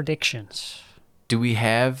 5 predictions. Do we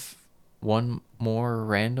have one more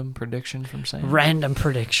random prediction from Sam? Random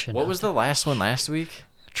prediction. What was the last one last week?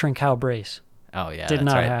 Trincao brace. Oh, yeah. Did that's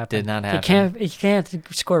not right. happen. Did not happen. You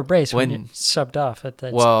can't score a brace when you're subbed off at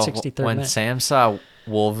the 63rd when minute. Sam saw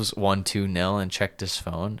Wolves 1-2-0 and checked his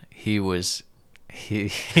phone, he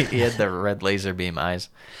had the red laser beam eyes.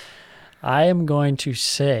 I am going to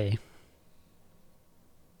say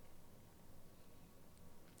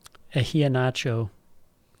Iheanacho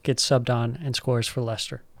gets subbed on and scores for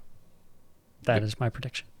Leicester. That is my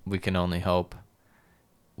prediction. We can only hope.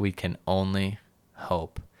 We can only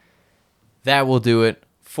hope. That will do it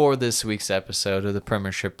for this week's episode of the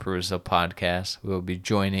Premiership Perusal Podcast. We will be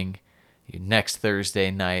joining you next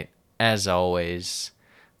Thursday night, as always.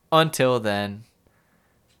 Until then,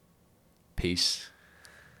 peace.